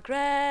Lord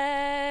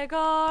Gregory,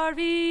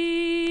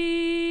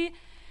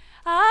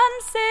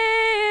 and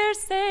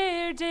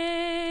sair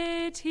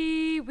did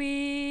he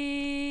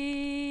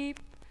weep.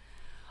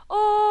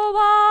 Oh,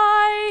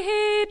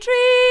 I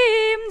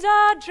dreamed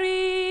a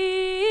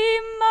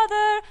dream,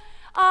 mother,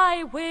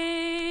 I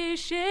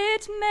wish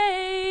it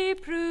may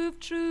prove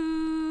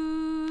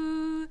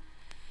true,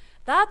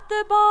 that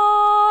the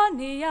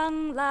bonny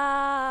young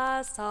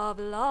lass of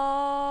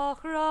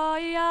Loch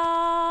Royan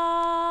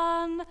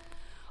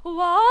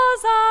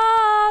was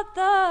at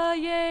the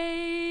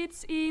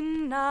Yates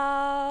e'en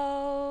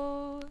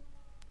now.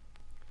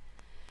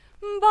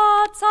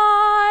 But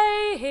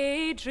I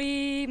hae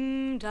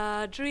dreamed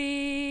a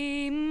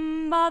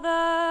dream,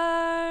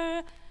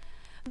 mother,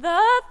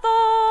 the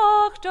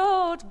thought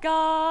o't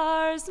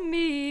gars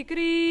me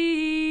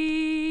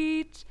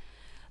greet,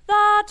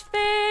 that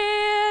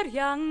fair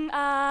young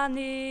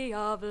Annie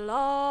of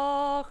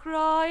Loch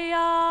Royan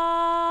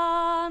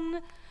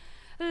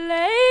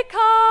lay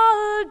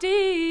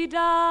calded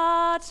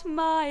at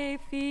my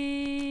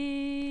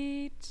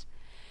feet.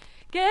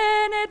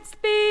 Gin it's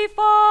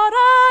before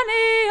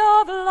Annie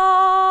of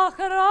Loch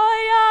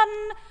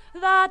Royan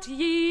that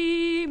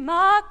ye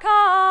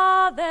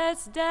maca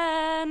this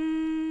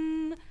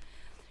den,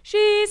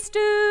 she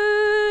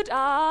stood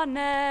a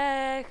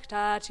necht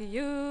at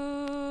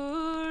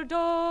your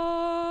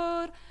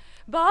door,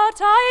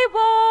 but I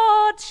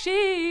wot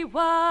she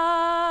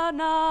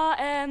wana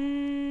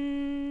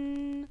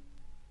en.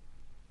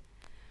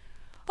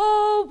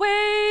 Oh,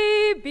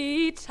 way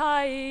be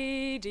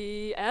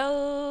tidy,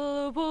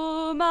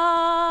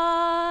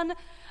 woman,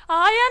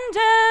 I and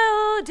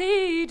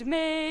deed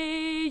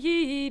may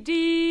ye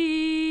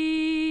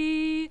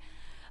dee,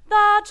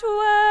 that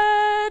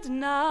would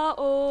na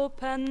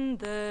open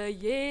the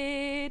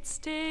Yates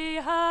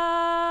to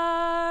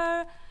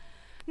her,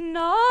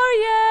 nor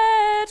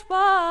yet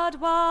wad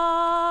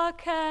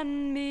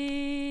waken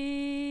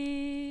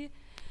me.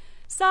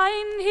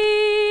 Syne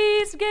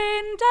he's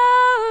gane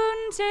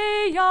down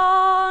to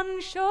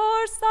yon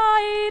shore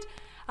side,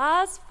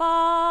 as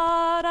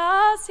far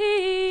as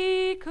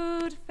he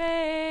could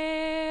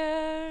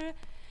fare.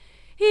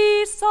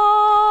 He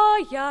saw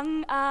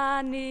young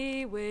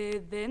Annie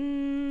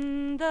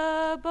within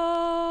the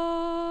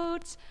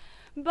boat,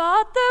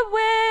 but the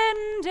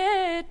wind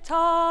it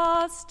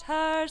tossed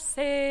her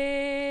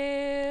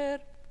sair.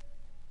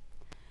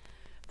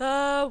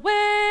 The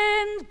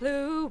wind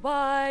blew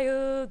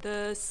wild,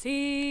 the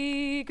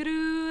sea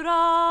grew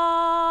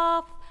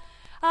rough,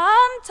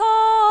 and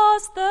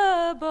tossed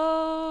the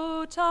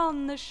boat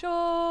on the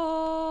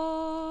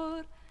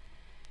shore.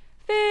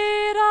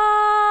 Fair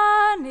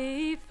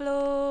Annie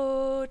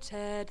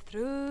floated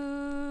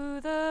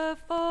through the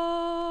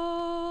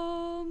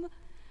foam,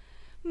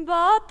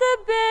 but the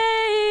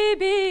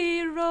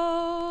baby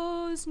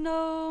rose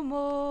no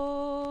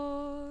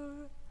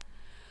more.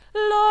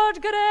 Lord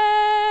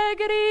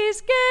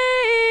Gregory's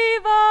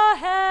gave a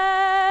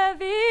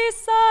heavy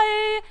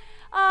sigh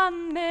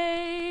and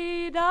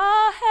made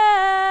a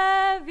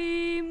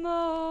heavy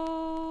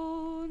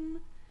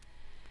moan.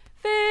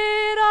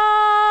 Fair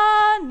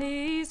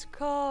Annie's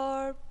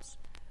corpse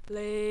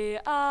lay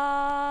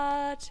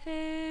at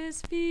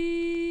his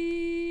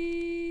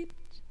feet,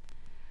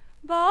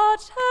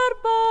 but her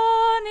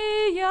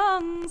bonny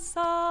young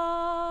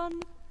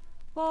son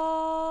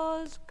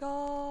was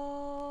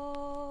gone.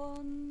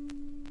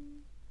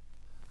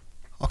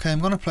 Okay, I'm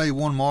going to play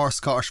one more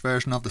Scottish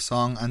version of the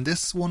song, and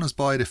this one is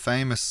by the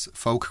famous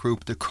folk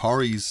group The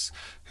Corries,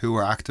 who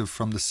were active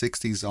from the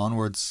 60s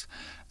onwards.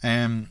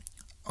 I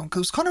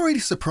was kind of really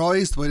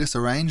surprised by this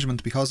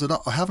arrangement, because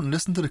I haven't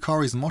listened to The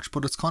Corries much,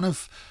 but it's kind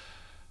of,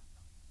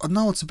 I don't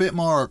know, it's a bit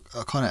more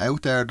kind of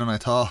out there than I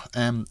thought.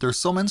 There's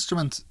some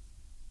instrument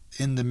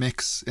in the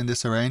mix in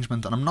this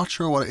arrangement, and I'm not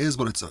sure what it is,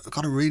 but it's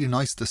got a really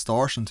nice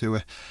distortion to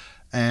it.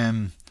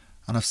 And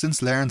I've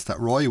since learned that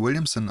Roy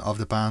Williamson of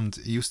the band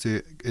used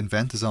to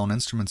invent his own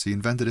instruments. He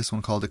invented this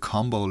one called the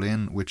Combo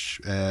Lin,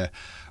 which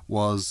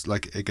was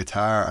like a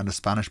guitar and a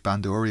Spanish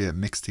bandurria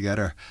mixed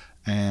together.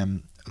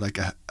 Like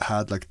it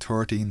had like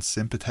 13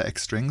 sympathetic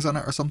strings on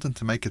it or something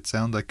to make it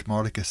sound like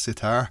more like a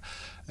sitar.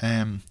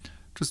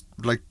 Just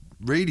like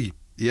really,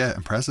 yeah,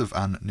 impressive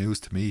and news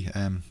to me.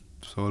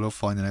 So I love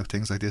finding out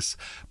things like this.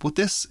 But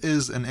this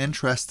is an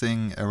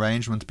interesting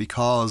arrangement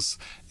because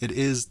it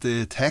is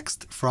the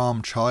text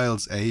from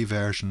Child's A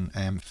version,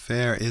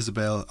 Fair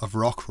Isabel of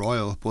Rock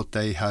Royal, but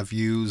they have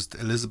used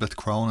Elizabeth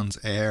Cronin's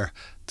air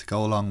to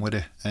go along with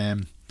it.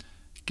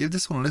 Give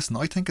this one a listen.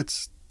 I think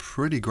it's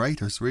pretty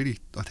great. I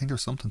think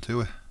there's something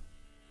to it.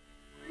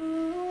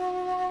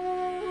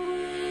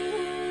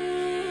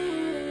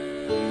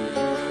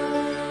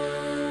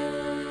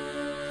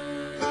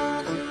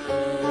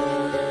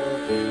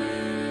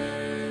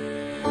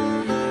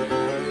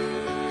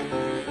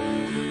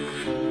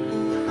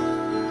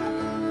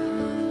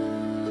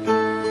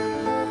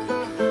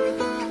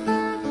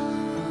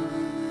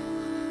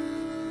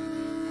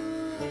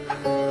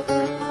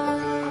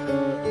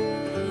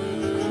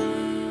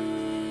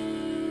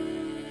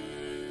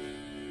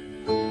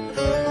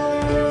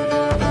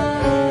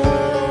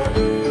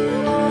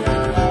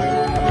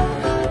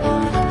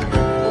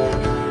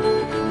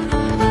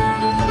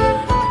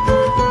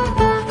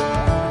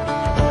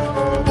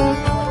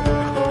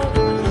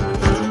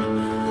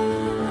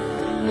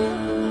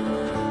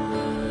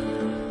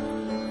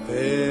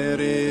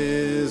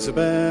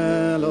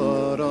 Isabel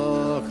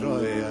or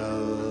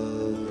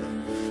Royal,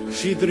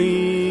 she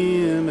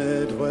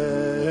dreamed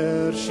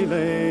where she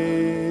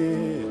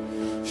lay.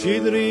 She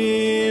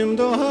dreamed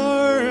of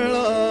her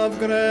love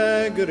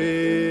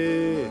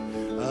Gregory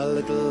a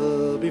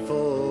little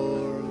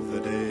before the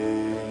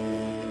day.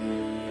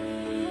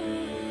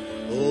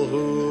 Oh,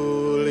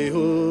 holy,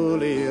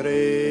 holy,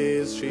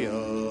 raise she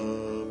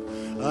up,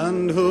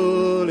 and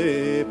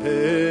holy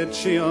pitch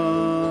she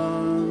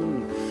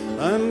on,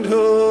 and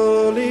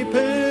holy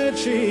pitch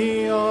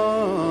she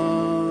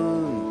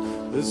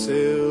on, the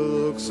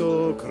silk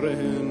so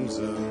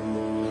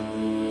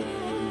crimson.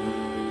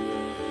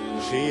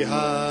 She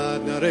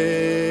had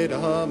narrayed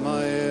a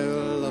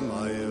mile,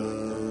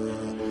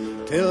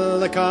 till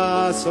the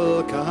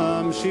castle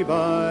came she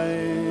by,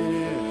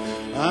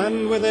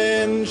 and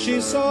within she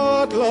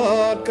sought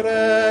Lord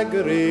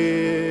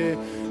Gregory,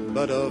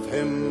 but of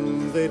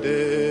him they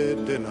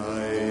did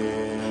deny.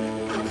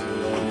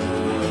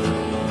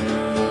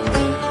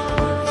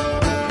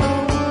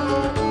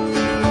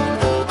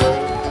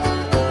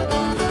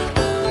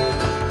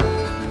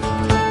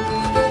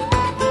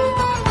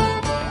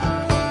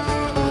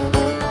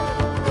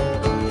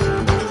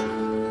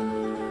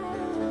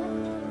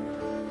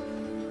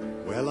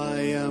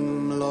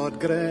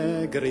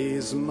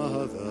 Gregory's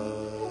mother,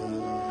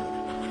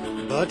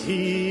 but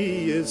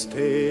he is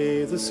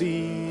to the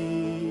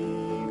sea.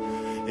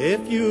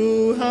 If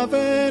you have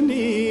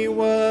any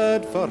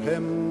word for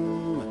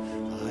him,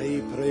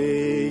 I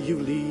pray you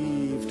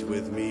leave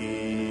with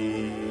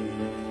me.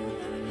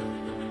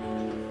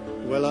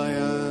 Well, I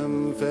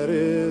am fair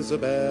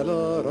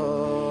Isabella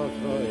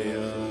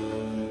Royal,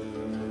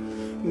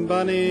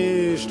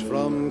 banished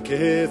from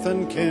kith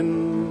and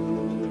kin.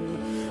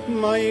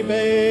 My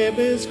babe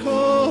is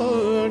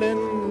cold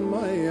in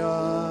my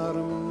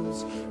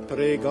arms,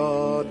 pray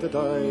God that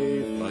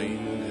I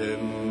find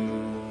him.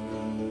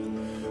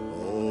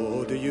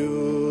 Oh, do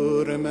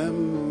you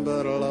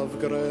remember, love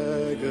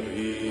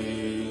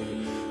Gregory,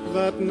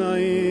 that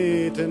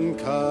night in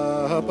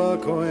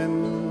Cappaquin,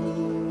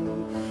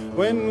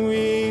 when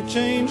we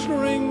changed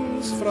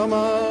rings from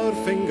our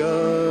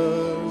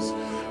fingers,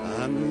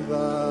 and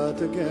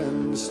that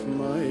against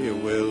my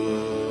will?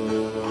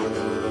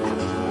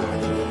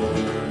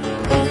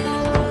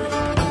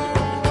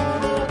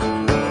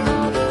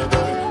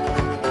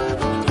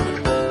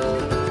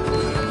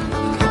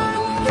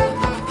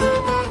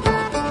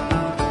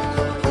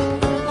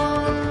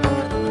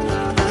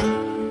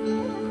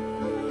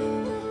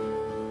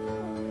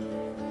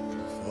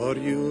 For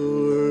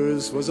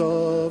yours was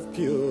of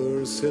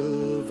pure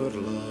silver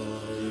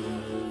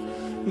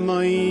love,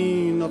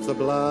 mine of the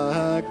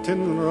black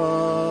tin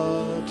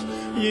rod.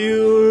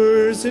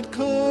 Yours it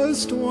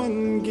cost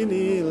 1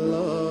 guinea,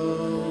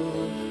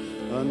 love,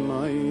 and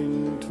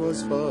mine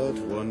 'twas but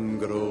 1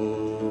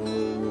 groat.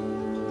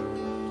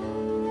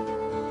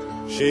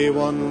 She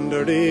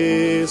wandered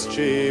east,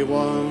 she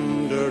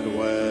wandered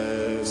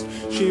west,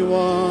 she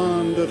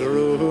wandered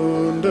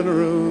round and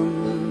round,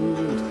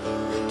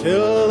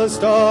 till the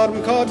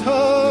storm caught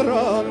her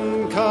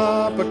on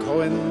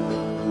Cappaquin.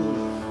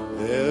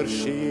 There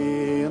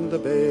she and the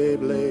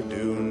babe lay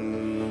down.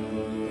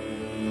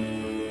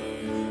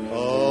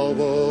 Oh,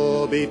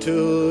 woe be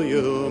to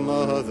you,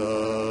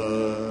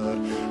 mother,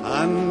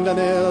 and an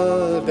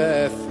ill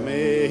death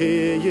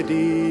may ye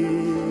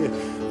die,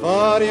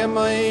 for ye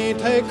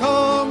might have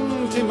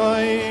come to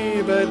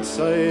my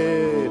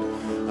bedside,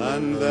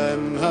 and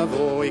then have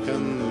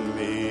wakened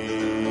me.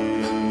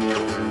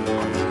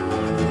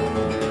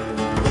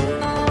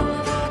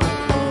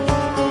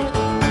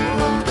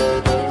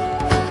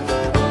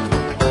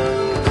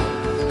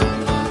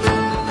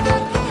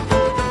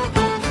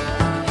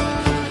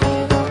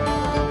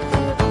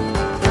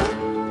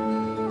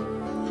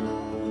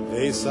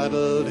 They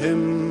saddled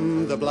him,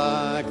 the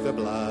black,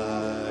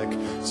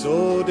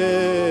 so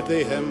did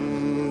they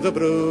him, the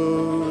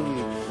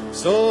brown,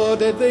 so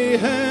did they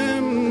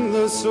him,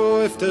 the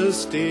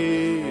swiftest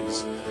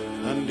steeds,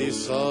 and he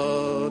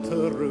sought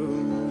her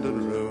round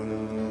and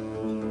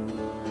round.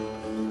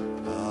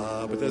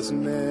 Ah, but there's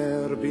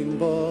ne'er been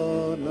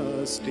born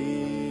a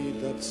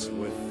steed that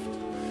swift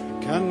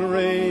can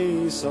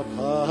race a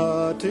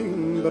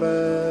parting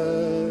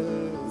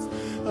breath,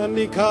 and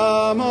he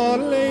came all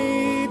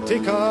late to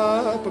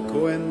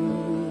Cappaquin,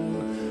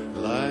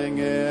 lang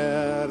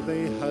ere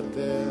they had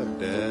their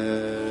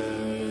death.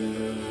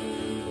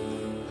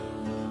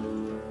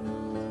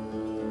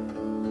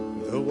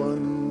 The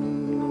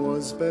one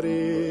was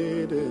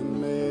buried in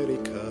Mary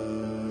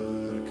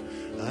Kirk,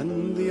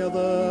 and the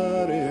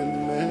other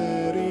in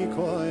Mary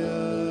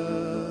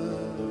Choir.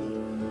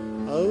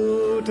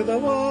 Out of the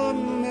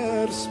one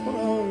there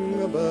sprung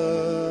a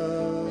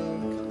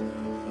birk,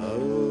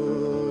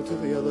 out of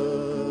the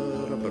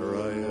other a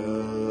briar.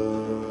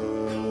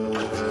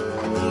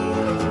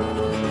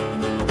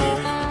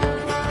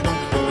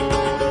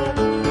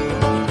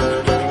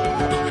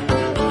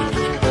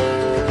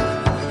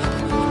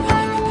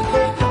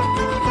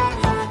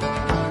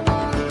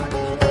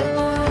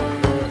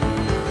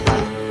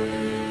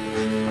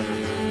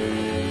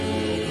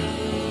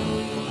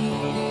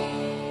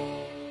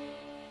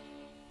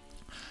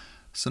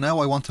 So now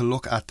I want to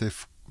look at the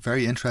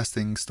very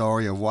interesting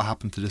story of what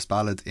happened to this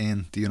ballad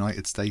in the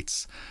United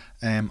States.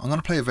 I'm going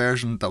to play a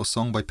version that was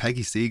sung by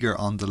Peggy Seeger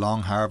on The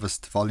Long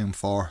Harvest Volume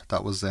 4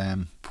 that was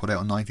put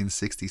out in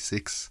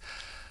 1966.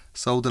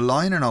 So the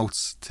liner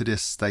notes to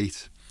this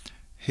state: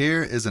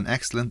 "Here is an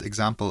excellent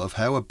example of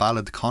how a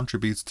ballad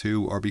contributes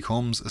to or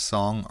becomes a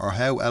song, or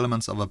how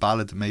elements of a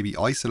ballad may be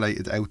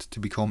isolated out to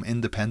become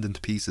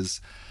independent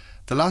pieces.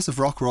 The Lass of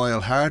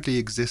Rockroyal hardly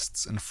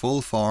exists in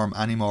full form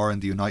anymore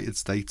in the United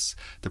States,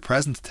 the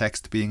present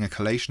text being a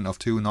collation of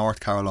 2 North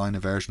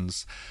Carolina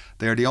versions.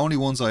 They are the only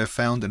ones I have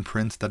found in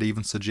print that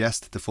even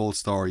suggest the full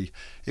story.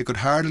 It could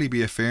hardly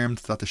be affirmed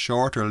that the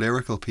shorter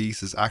lyrical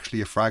piece is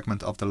actually a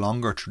fragment of the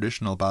longer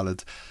traditional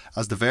ballad,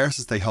 as the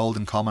verses they hold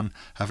in common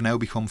have now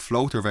become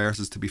floater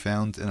verses to be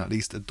found in at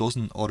least a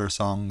dozen other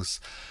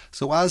songs."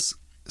 So as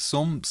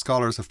some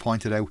scholars have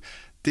pointed out,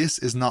 this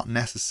is not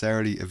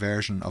necessarily a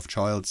version of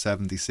Child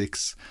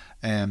 76.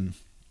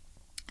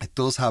 It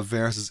does have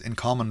verses in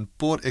common,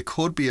 but it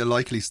could be a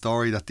likely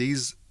story that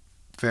these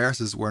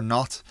verses were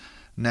not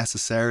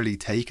necessarily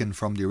taken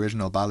from the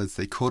original ballads.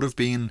 They could have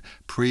been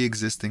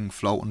pre-existing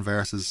floating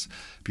verses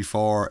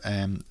before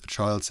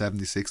Child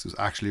 76 was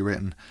actually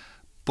written.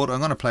 But I'm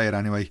going to play it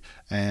anyway.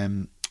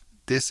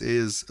 This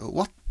is,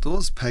 what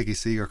does Peggy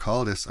Seeger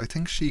call this? I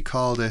think she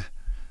called it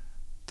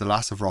The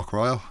Lass of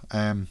Rockroyal.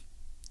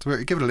 So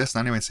give it a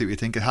listen anyway and see what you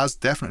think. It has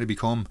definitely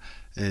become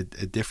a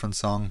different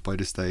song by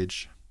this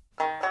stage.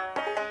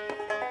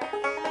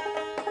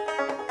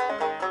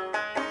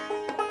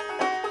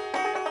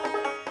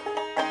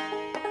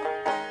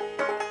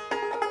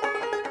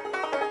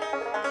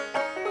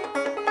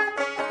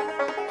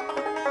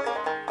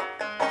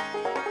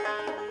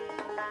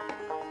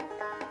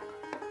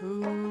 Who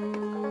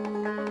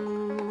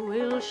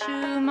will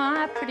shoe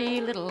my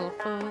pretty little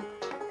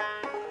foot?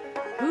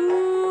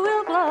 Who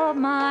will glove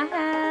my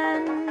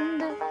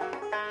hand?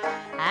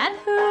 And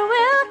who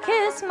will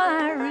kiss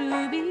my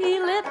ruby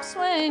lips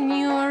when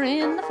you're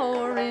in the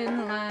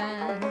foreign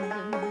land?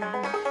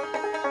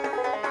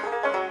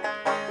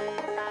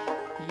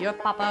 Your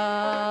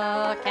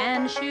papa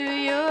can shoe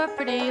your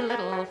pretty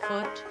little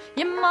foot,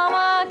 your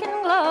mama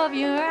can glove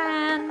your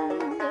hand,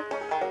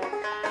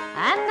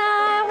 and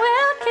I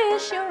will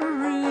kiss your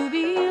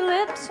ruby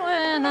lips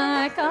when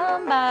I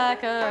come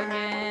back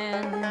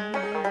again.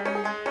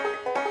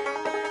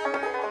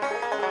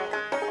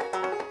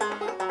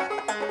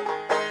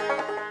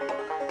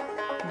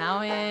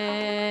 Now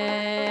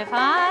if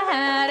I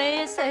had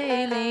a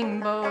sailing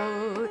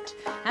boat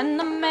and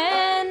the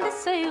men to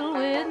sail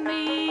with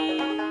me,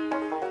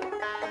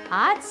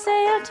 I'd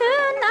sail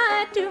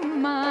tonight to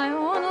my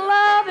own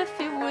love if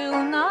you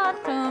will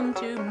not come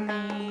to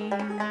me.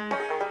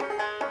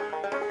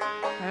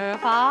 Her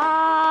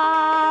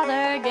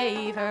father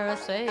gave her a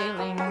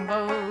sailing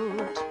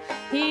boat,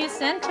 he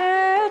sent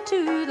her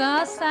to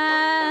the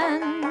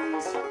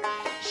sands.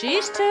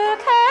 She's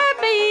took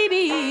her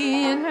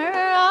baby in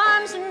her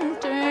arms and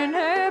turned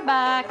her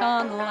back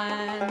on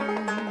land.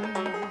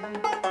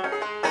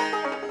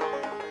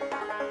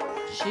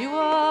 She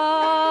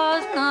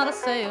was not a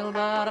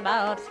sailboat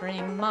about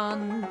 3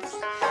 months,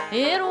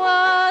 it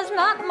was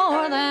not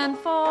more than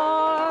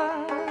 4,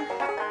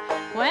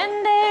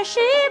 when there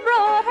she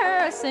brought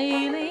her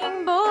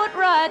sailing boat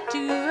right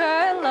to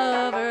her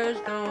lover's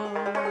door.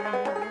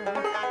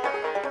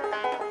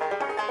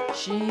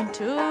 She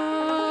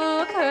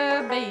took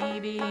her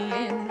baby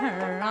in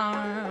her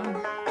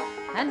arms,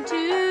 and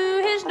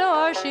to his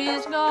door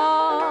she's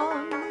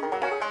gone.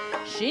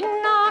 She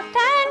knocked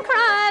and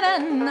cried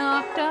and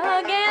knocked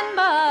again,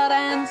 but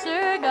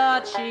answer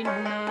got she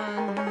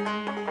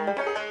none.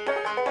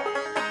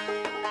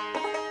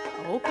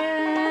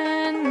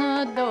 Open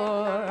the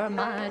door,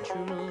 my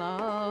true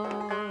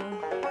love,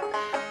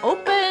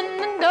 open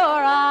the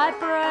door, I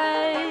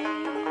pray,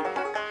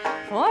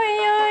 for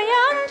your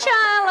young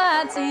child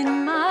that's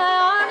in my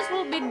arms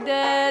will be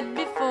dead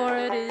before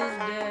it is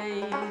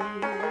day.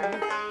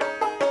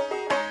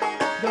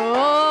 Go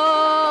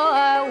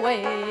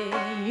away,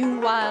 you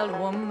wild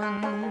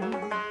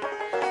woman,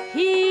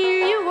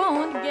 here you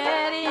won't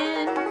get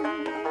in.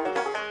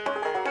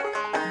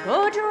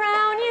 Go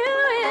drown you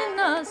in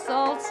the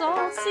salt,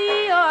 salt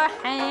sea, or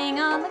hang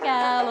on the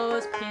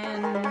gallows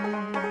pin.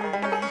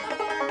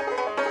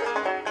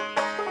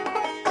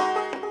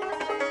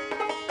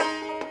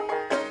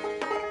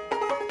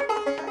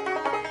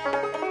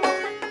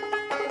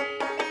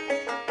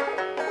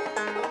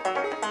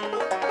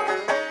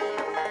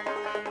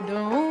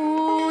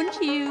 Don't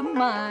you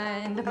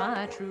mind,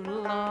 my true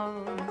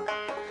love,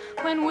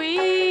 when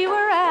we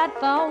were at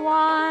the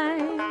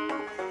wine,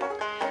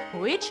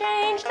 we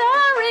changed the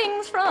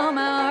rings from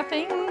our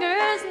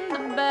fingers, and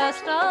the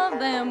best of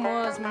them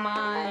was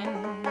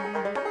mine.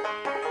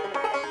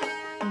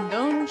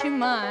 Don't you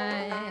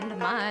mind,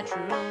 my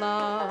true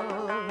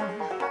love,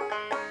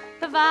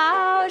 the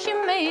vows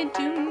you made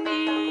to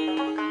me?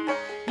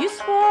 You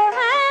swore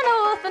an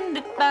oath and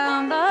it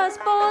bound us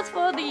both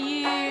for the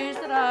years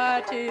that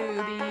are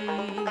to be.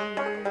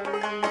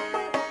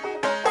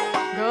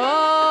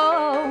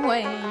 Go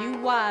away, you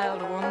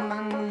wild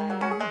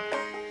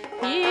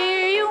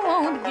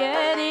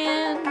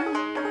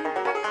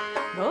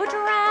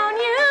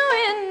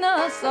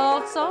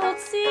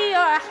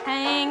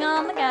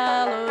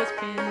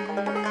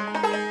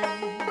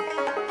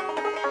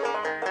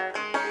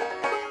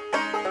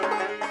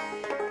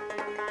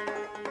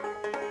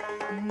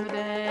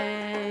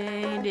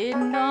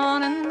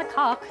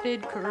cock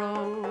did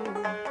crow,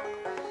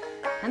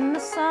 and the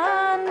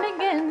sun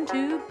began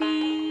to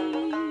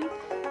peep.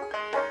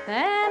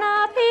 Then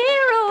up he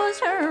rose,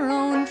 her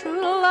own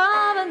true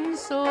love, and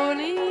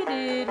sorely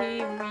did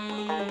he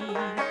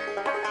weep.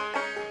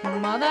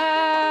 Mother,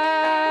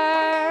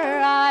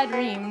 I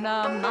dreamed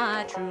of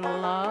my true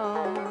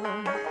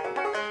love.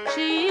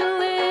 She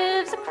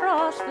lives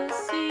across the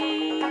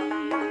sea.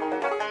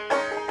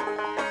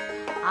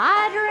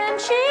 I dreamt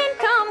she'd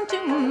come to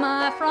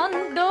my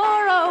front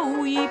door,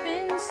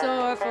 a-weeping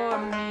sore for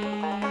me.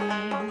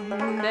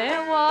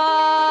 There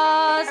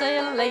was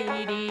a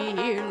lady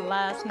here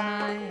last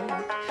night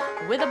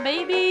with a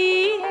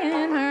baby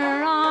in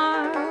her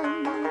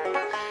arm,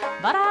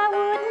 but I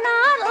would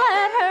not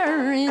let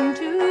her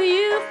into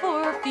you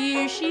for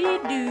fear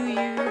she'd do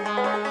you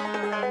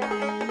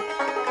harm.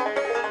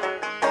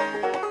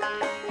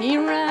 He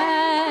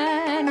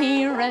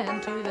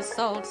ran to the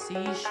salt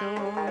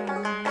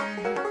seashore.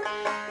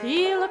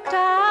 He looked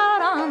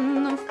out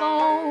on the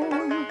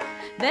foam.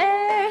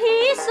 There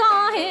he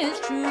saw his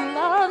true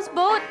love's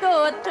boat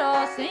go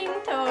tossing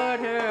toward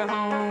her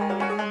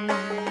home.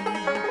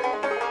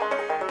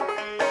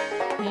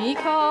 He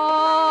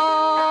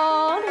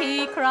called,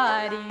 he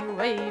cried, he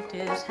waved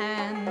his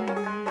hand.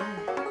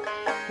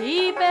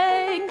 He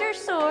begged her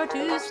sore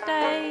to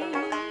stay.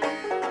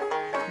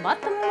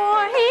 But the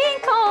more he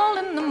called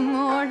and the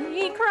more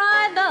he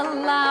cried, the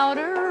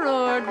louder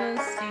roared the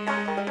sea.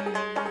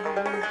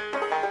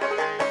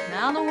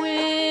 Now the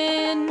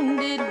wind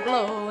did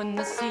blow and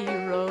the sea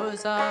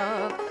rose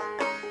up.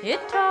 It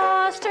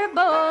tossed her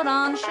boat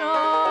on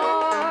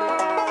shore.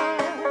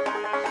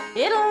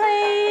 It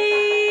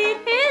laid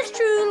his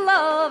true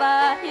love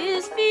at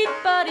his feet,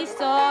 but he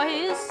saw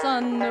his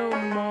son no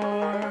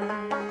more.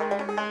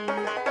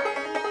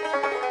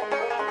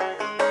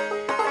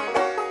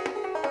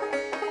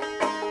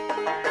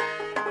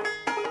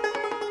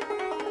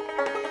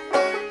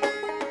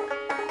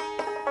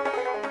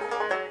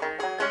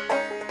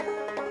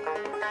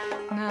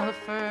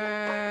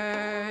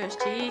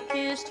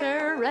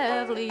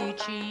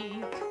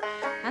 Cheek,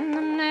 and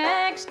the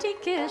next he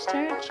kissed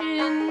her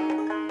chin,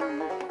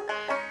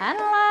 and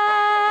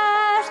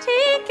last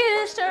he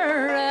kissed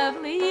her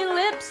lovely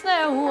lips.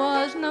 There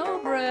was no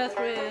breath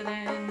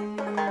within.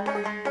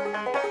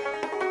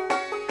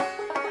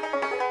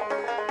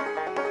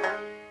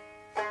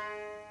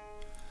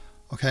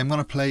 Okay, I'm going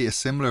to play a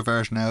similar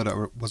version now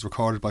that was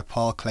recorded by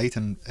Paul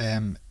Clayton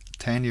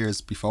 10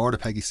 years before the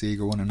Peggy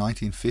Seeger one in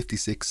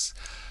 1956.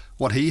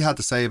 What he had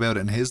to say about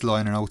it in his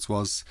liner notes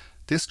was,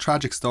 "This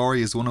tragic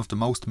story is one of the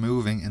most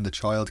moving in the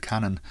child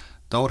canon,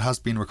 though it has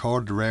been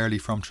recorded rarely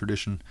from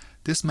tradition.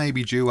 This may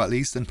be due, at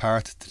least in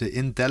part, to the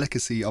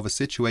indelicacy of a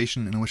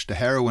situation in which the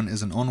heroine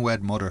is an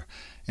unwed mother.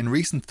 In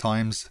recent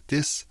times,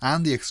 this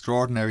and the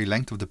extraordinary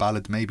length of the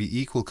ballad may be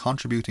equal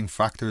contributing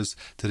factors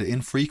to the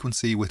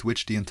infrequency with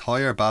which the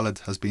entire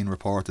ballad has been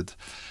reported.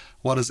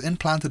 What has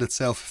implanted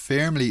itself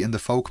firmly in the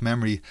folk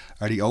memory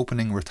are the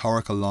opening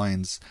rhetorical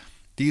lines.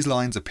 These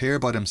lines appear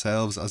by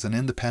themselves as an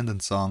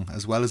independent song,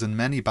 as well as in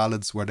many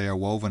ballads where they are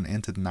woven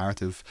into the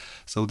narrative."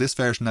 So this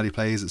version that he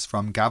plays is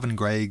from Gavin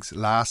Greig's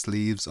Last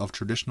Leaves of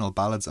Traditional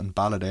Ballads and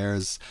Ballad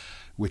Airs,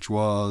 which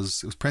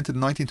was printed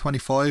in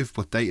 1925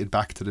 but dated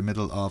back to the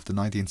middle of the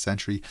 19th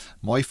century.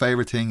 My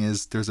favourite thing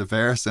is there's a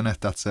verse in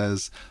it that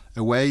says,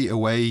 "Away,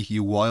 away,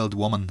 you wild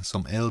woman,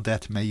 some ill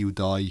death may you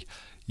die.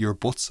 You're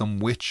but some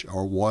witch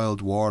or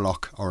wild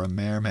warlock or a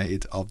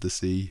mermaid of the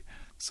sea."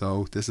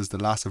 So this is The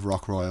Lass of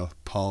Rockroyal,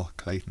 Paul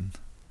Clayton.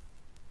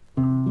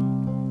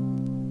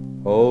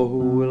 Oh,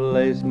 who will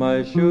lace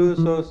my shoes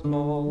so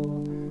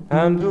small,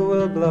 and who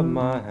will glove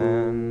my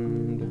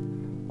hand?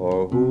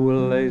 Or who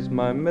will lace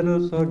my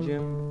middle so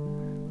jim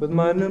with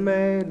my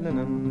new-made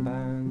linen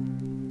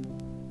band?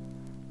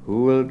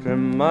 Who will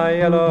trim my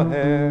yellow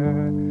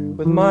hair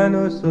with my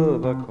new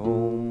silver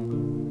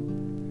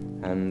comb?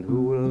 And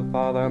who will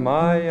father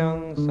my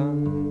young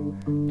son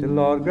till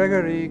Lord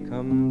Gregory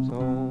comes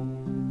home?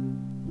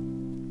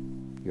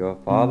 Your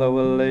father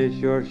will lace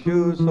your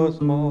shoes so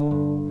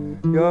small,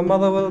 your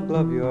mother will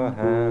glove your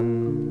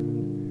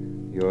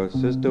hand. Your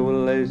sister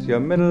will lace your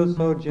middle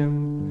so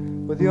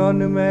jim with your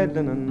new-made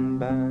linen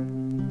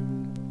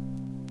band.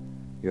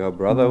 Your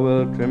brother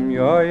will trim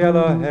your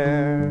yellow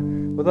hair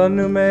with a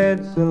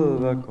new-made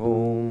silver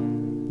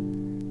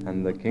comb.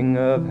 And the King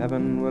of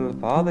Heaven will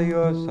father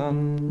your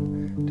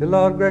son till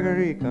Lord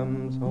Gregory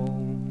comes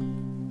home.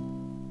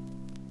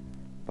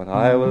 But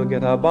I will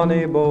get a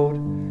bonny boat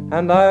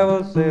and I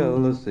will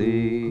sail the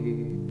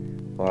sea,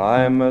 for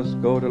I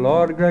must go to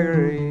Lord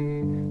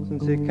Gregory,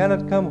 since he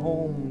cannot come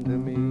home to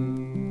me.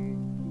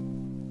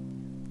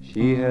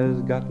 She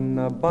has gotten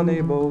a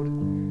bonny boat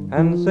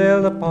and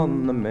sailed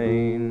upon the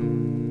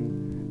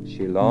main.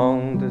 She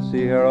longed to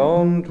see her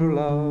own true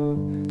love,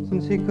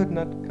 since he could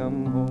not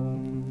come home.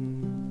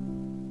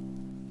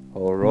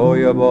 Oh, row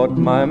your boat,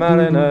 my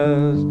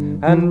mariners,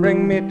 and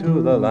bring me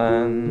to the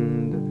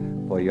land,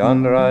 for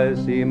yonder I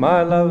see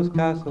my love's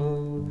castle,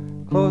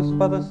 close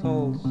by the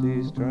salt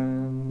sea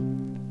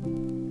strand.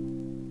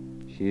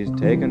 She's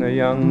taken her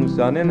young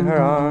son in her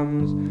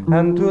arms,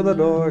 and to the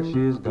door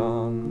she's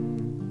gone.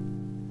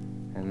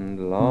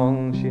 And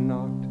long she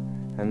knocked,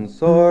 and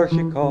sore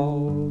she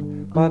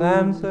called, but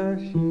answer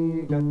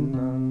she got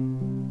none.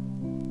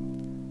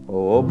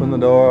 Oh, open the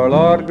door,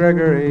 Lord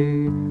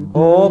Gregory,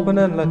 oh, open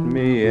and let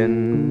me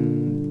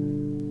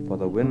in, for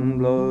the wind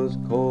blows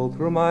cold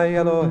through my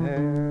yellow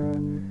hair,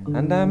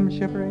 and I'm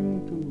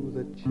shivering to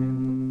the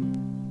chin.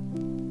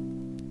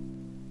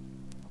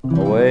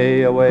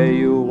 Away, away,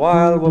 you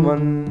wild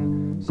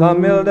woman,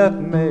 some ill death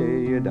may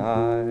you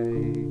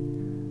die.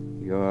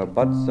 You're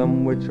but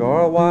some witch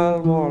or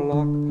wild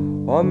warlock,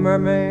 or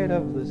mermaid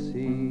of the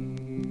sea.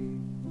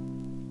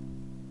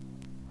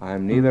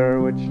 I'm neither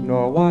witch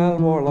nor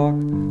wild warlock,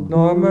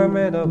 nor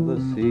mermaid of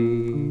the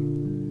sea,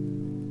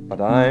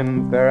 but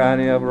I'm fair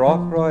Annie of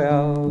Rock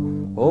Royale,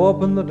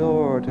 open the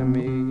door to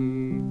me.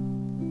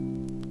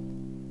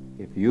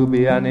 If you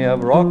be Annie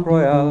of Rock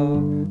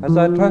Royale, as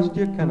I trust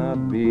you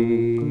cannot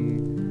be,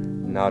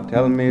 now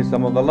tell me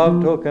some of the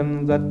love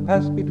tokens that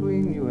pass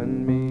between you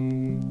and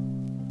me.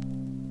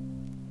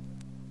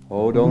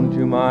 Oh, don't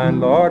you mind,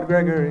 Lord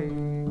Gregory,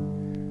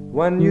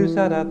 when you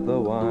sat at the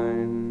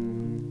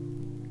wine,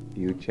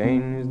 you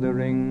changed the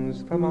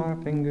rings from our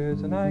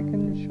fingers, and I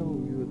can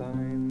show you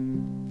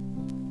thine.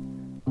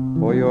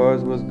 For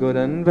yours was good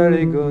and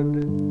very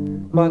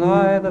good, but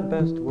I the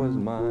best was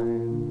mine.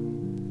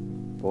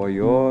 For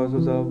yours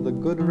was of the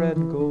good red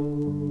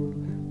gold,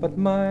 but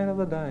mine of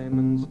the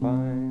diamonds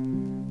fine.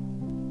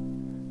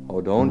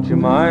 Oh, don't you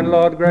mind,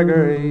 Lord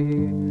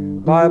Gregory,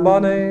 by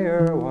bonny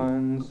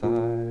Erwine's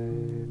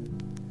side,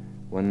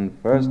 when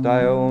first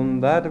I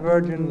owned that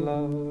virgin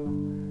love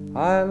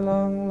I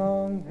long,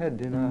 long had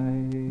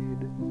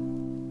denied.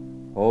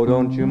 Oh,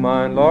 don't you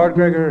mind, Lord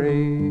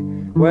Gregory,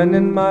 when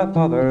in my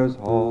father's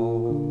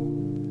hall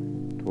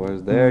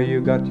 'twas there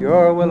you got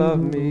your will of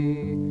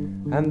me,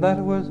 and that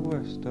was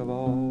worst of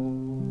all.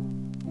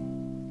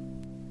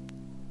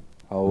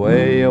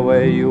 Away,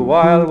 away, you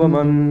wild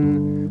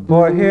woman,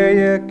 for here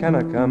you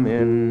cannot come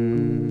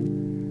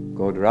in.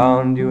 Go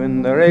drown you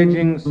in the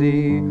raging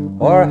sea,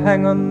 or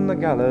hang on the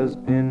gallows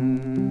pin.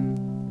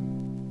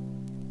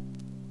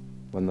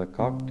 When the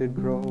cock did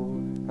crow,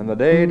 and the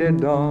day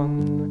did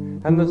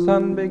dawn, and the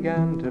sun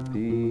began to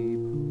peep,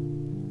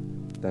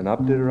 then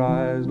up did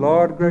rise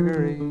Lord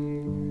Gregory,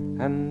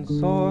 and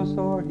sore,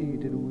 sore he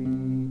did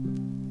weep.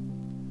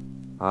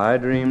 I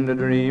dreamed a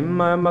dream,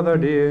 my mother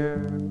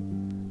dear,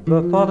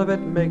 the thought of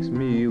it makes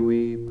me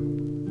weep.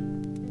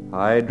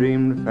 I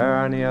dreamed fair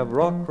Annie of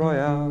Rock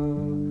Royale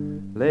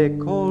lay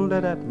cold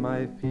dead at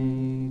my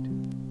feet.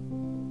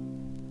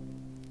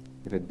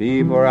 If it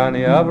be for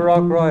Annie of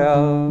Rock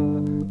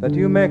Royale that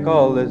you make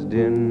all this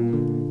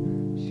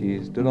din,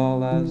 she stood all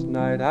last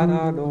night at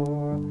our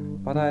door,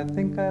 but I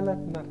think I let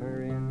not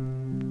her in.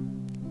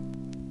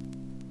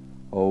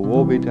 Oh,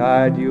 woe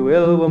betide you,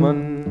 ill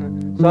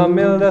woman, some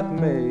ill death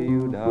may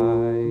you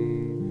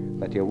die,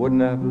 that you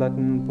wouldn't have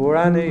letten poor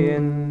Annie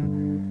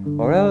in,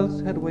 or else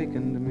had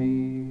wakened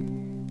me.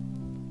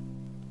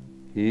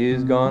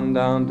 He's gone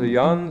down to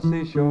yon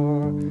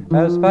seashore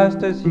as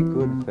fast as he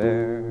could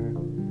fare.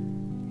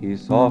 He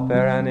saw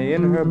fair Annie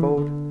in her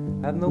boat,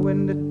 and the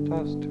wind it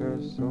tossed her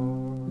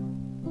sore.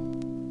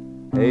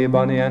 Hey,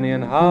 bonny Annie,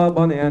 and how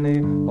bonny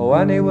Annie, oh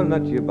Annie, will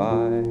not you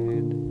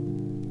bide?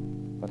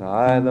 But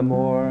I the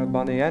more,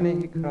 bonny Annie,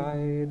 he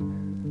cried,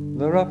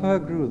 the rougher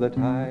grew the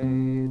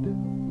tide.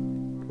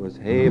 'Twas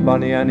hey,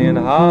 bonny Annie, and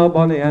how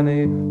bonny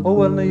Annie, oh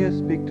will na you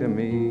speak to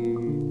me?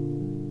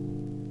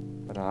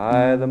 But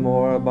I the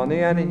more, bonny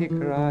Annie, he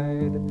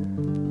cried,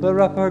 the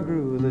rougher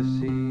grew the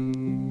sea.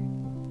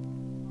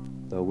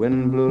 The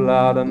wind blew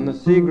loud and the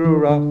sea grew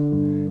rough,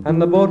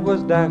 and the boat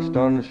was dashed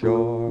on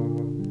shore.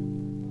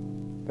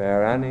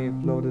 Fair Annie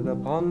floated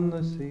upon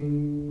the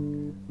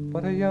sea,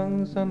 but her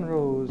young son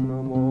rose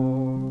no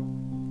more.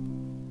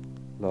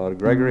 Lord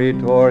Gregory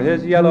tore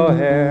his yellow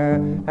hair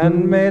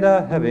and made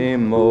a heavy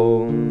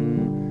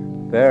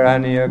moan. Fair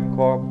Annie, a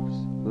corpse,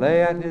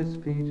 lay at his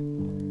feet,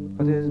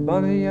 but his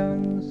bonny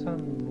young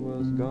son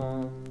was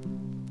gone.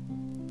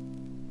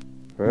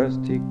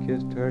 First he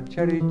kissed her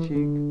cherry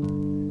cheek,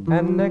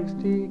 and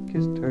next he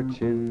kissed her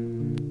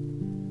chin,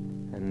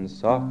 and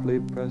softly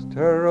pressed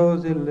her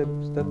rosy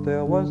lips that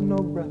there was no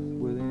breath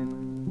within.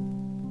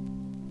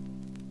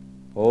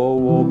 Oh,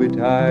 woe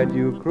betide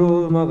you,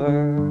 cruel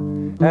mother,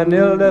 and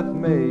ill death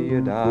may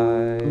you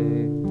die,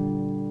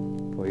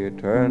 for you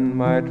turned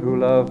my true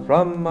love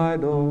from my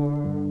door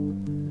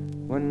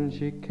when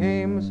she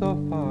came so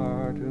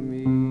far to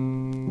me.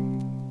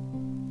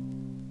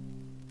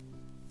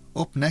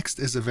 Up next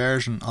is a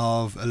version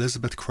of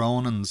Elizabeth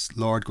Cronin's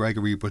Lord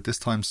Gregory, but this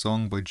time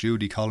sung by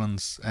Judy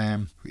Collins.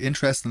 We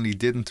interestingly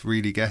didn't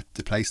really get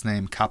the place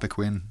name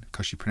Cappoquin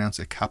because she pronounced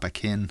it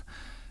Cappoquin.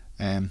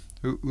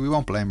 We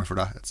won't blame her for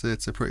that.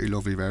 It's a pretty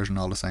lovely version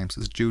all the same.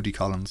 So it's Judy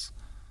Collins.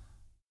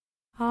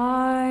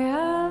 I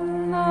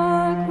am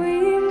the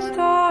Queen's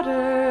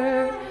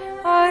daughter,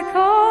 I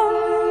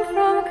come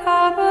from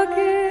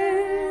Cappoquin,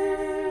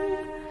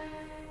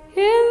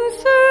 in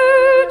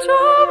search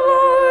of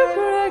Lord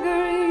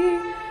Gregory,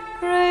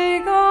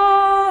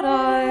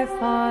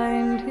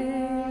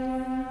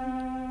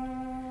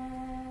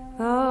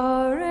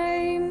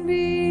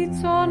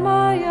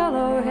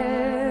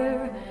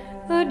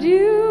 the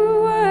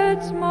dew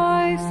wets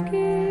my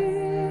skin.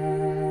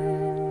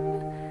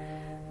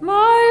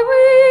 My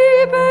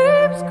wee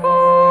babe's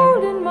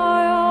cold in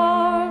my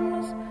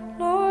arms.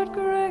 Lord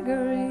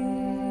Gregory,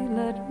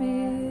 let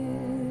me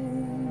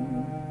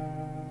in.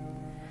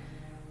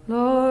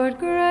 Lord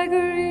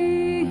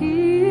Gregory,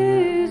 he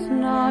is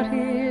not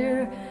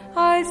here.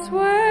 I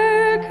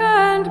swear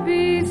can't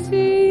be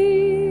seen.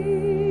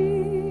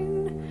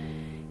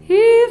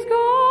 He's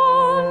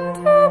gone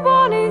to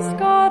bonny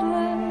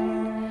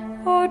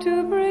Scotland for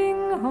to bring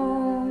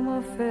home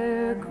a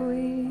fair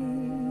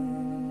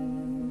queen.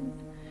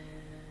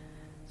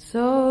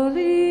 So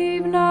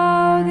leave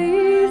now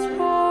these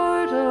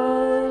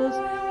portals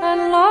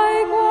and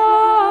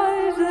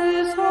likewise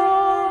this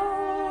hall,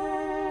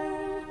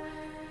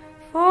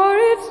 for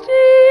it's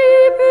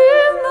deep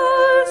in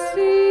the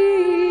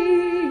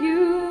sea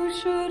you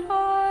should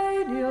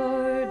hide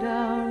your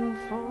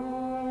downfall.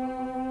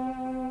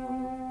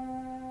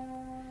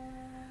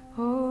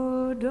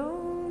 Oh,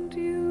 don't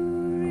you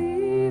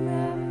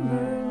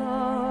remember,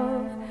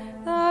 love,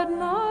 that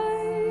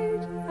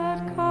night at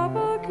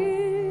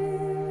Coppakin,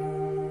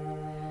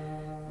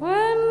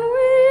 when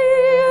we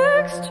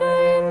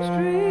exchanged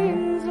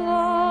rings,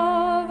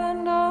 love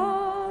and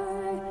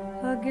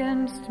I,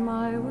 against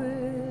my will?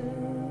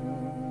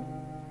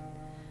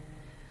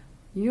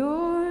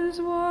 Yours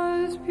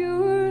was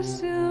pure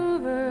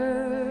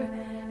silver,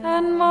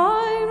 and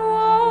mine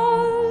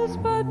was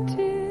but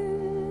tin.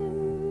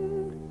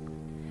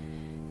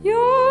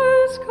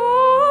 Yours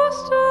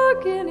cost a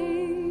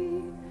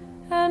guinea,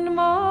 and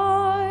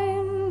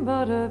mine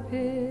but a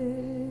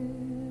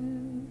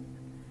pin.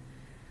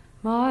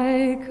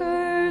 My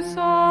curse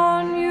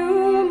on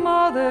you,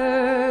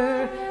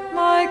 mother,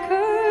 my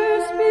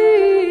curse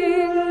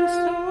being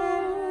so.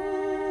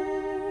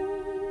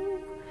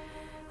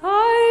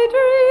 I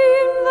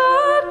dreamed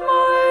that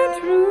my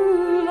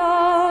true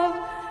love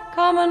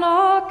come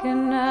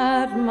a-knocking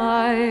at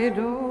my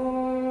door.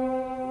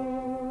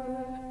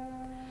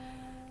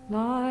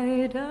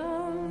 Lie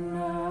down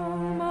now,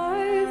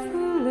 my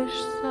foolish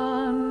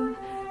son,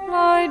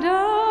 lie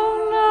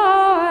down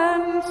now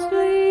and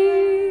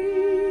sleep.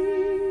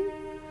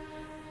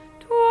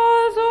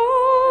 'Twas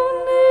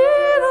only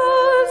the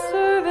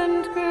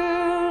servant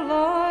girl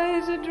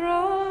lies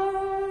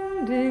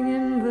drowning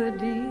in the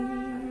deep.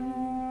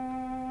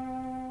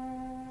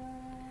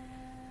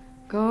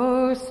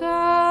 Go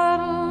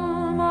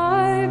saddle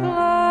my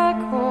black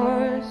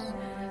horse,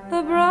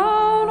 the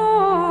brown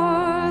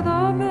or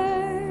the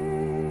bay.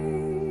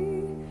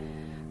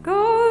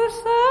 Go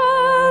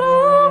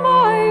saddle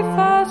my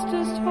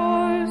fastest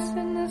horse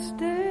in the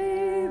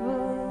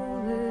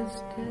stable this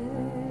day.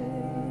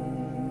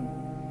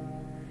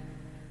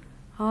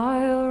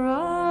 I'll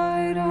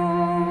ride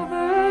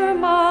over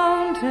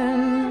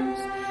mountains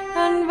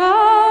and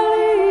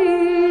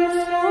valleys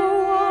so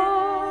wide.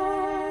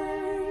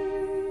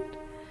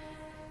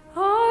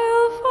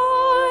 I'll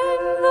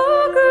find the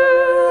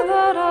girl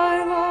that I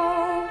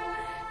love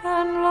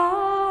and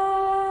lie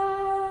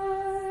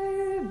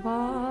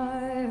by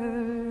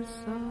her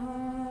side.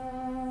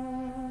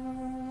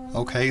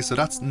 Okay, so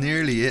that's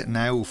nearly it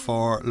now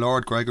for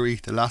Lord Gregory,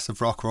 the Lass of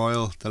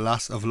Rockroyal, the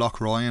Lass of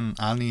Lochroyan,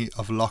 Annie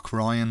of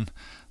Lochroyan,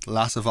 the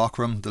Lass of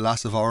Ockram, the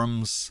Lass of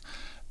Orms.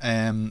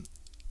 The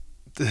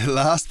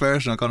last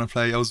version I'm going to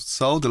play, I was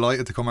so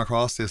delighted to come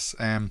across this.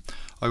 I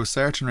was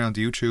searching around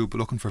YouTube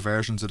looking for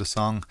versions of the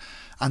song,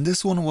 and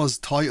this one was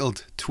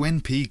titled Twin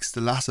Peaks,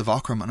 the Lass of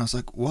Ockram, and I was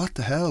like, what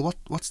the hell,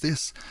 what's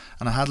this?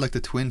 And I had like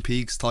the Twin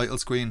Peaks title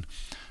screen,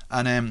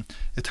 and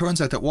it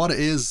turns out that what it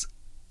is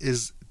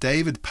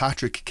David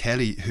Patrick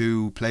Kelly,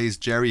 who plays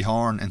Jerry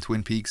Horn in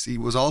Twin Peaks. He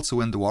was also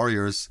in The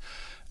Warriors.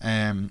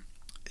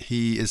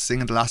 He is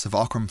singing the Lass of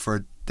Ockram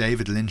for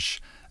David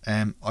Lynch.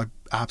 I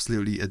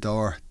absolutely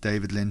adore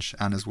David Lynch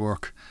and his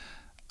work,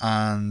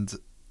 and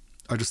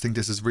I just think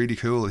this is really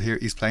cool. Here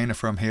he's playing it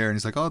from here, and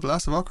he's like, "Oh, the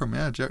Lass of Ockram,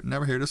 yeah,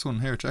 never hear this one.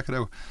 Here, check it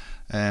out."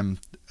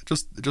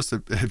 Just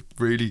a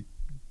really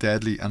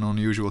deadly and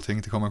unusual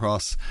thing to come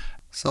across.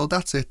 So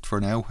that's it for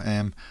now.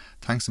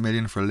 Thanks a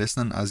million for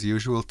listening as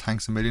usual.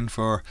 Thanks a million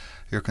for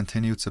your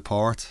continued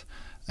support.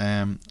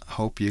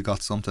 Hope you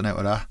got something out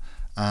of that,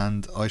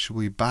 and I shall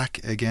be back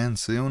again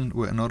soon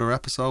with another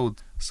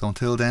episode. So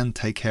until then,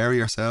 take care of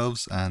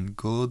yourselves and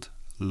good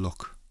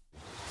luck.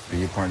 Are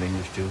you part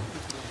English too?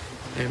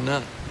 I'm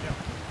not.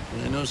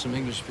 But I know some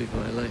English people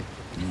I like.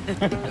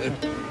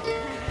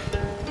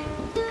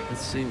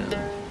 Let's see now.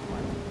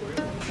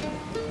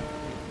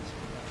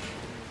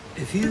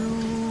 If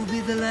you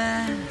be the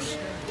last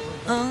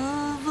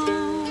of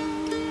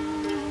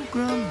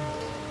Ockram,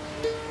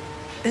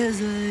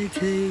 as I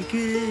take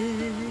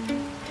it,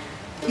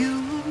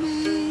 you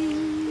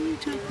mean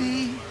to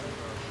be.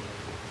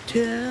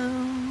 Tell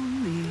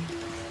me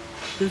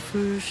the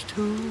first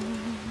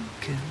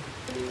token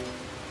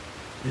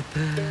that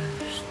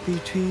passed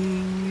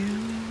between you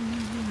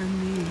and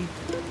me.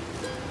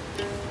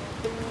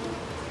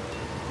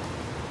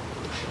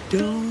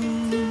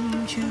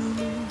 Don't you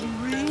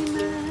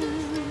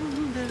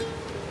remember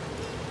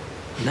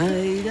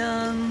night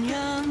on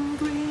yon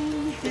green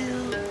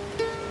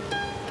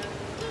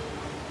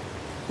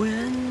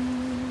when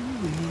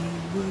we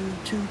were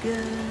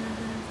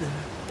together.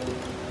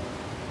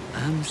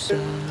 I'm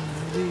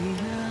sorry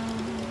now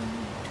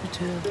to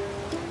tell.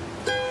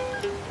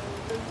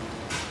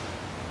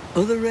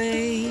 Oh, the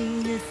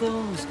rain, it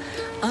falls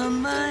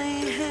on my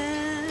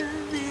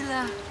heavy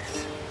locks.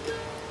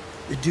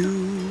 The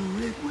dew,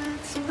 it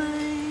wets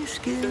my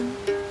skin.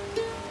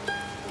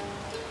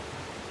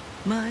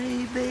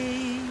 My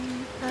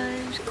babe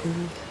lies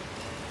cold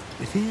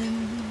within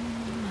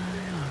my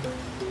arms,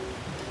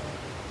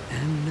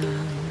 and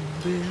none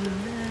will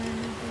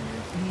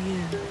let me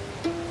in.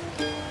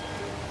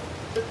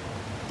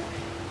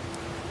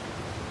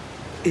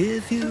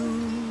 If you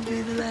be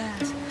the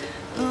last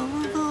of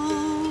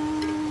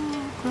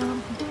old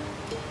crumb,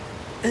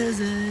 as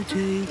I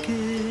take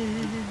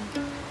it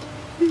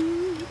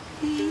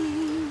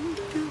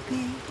to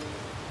be,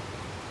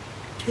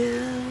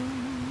 tell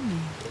me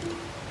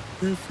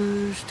the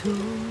first token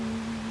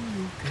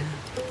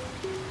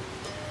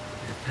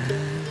that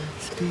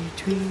passed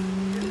between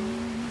you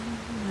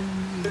and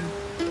me.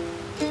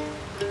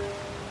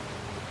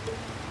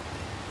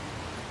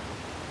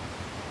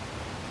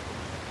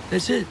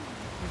 That's it.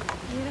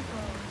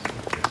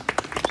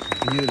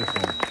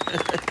 Beautiful.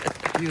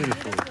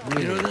 Beautiful.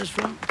 You know where that's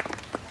from?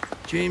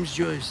 James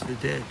Joyce, The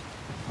Dead.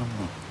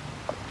 Uh-huh.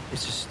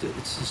 It's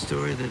a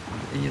story that,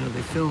 you know,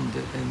 they filmed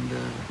it, and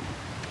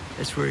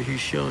that's where he's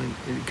showing,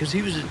 because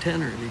he was a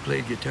tenor and he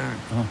played guitar.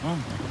 Uh-huh.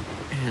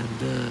 And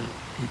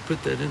he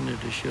put that in there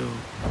to show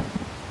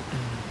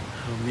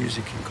how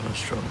music can cause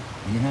trouble.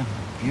 Yeah,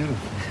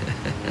 beautiful.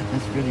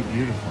 That's really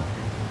beautiful.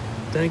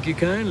 Thank you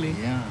kindly.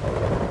 Yeah.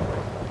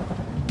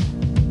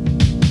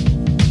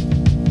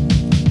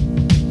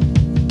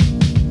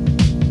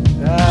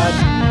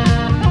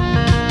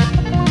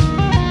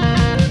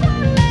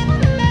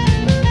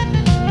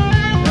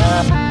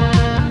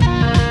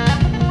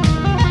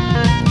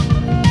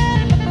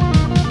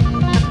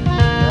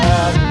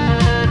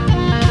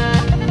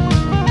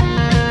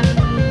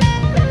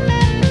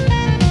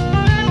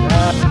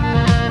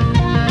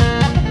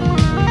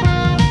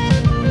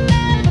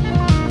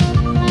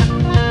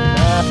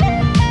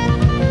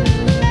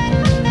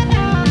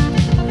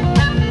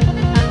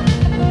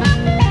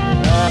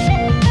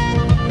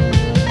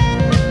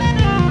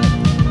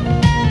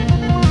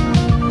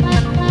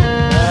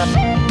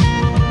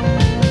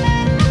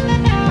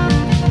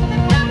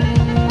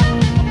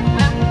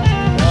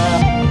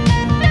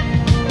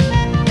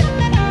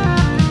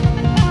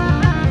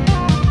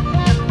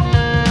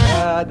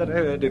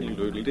 diddle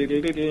diddle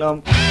diddle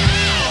diddle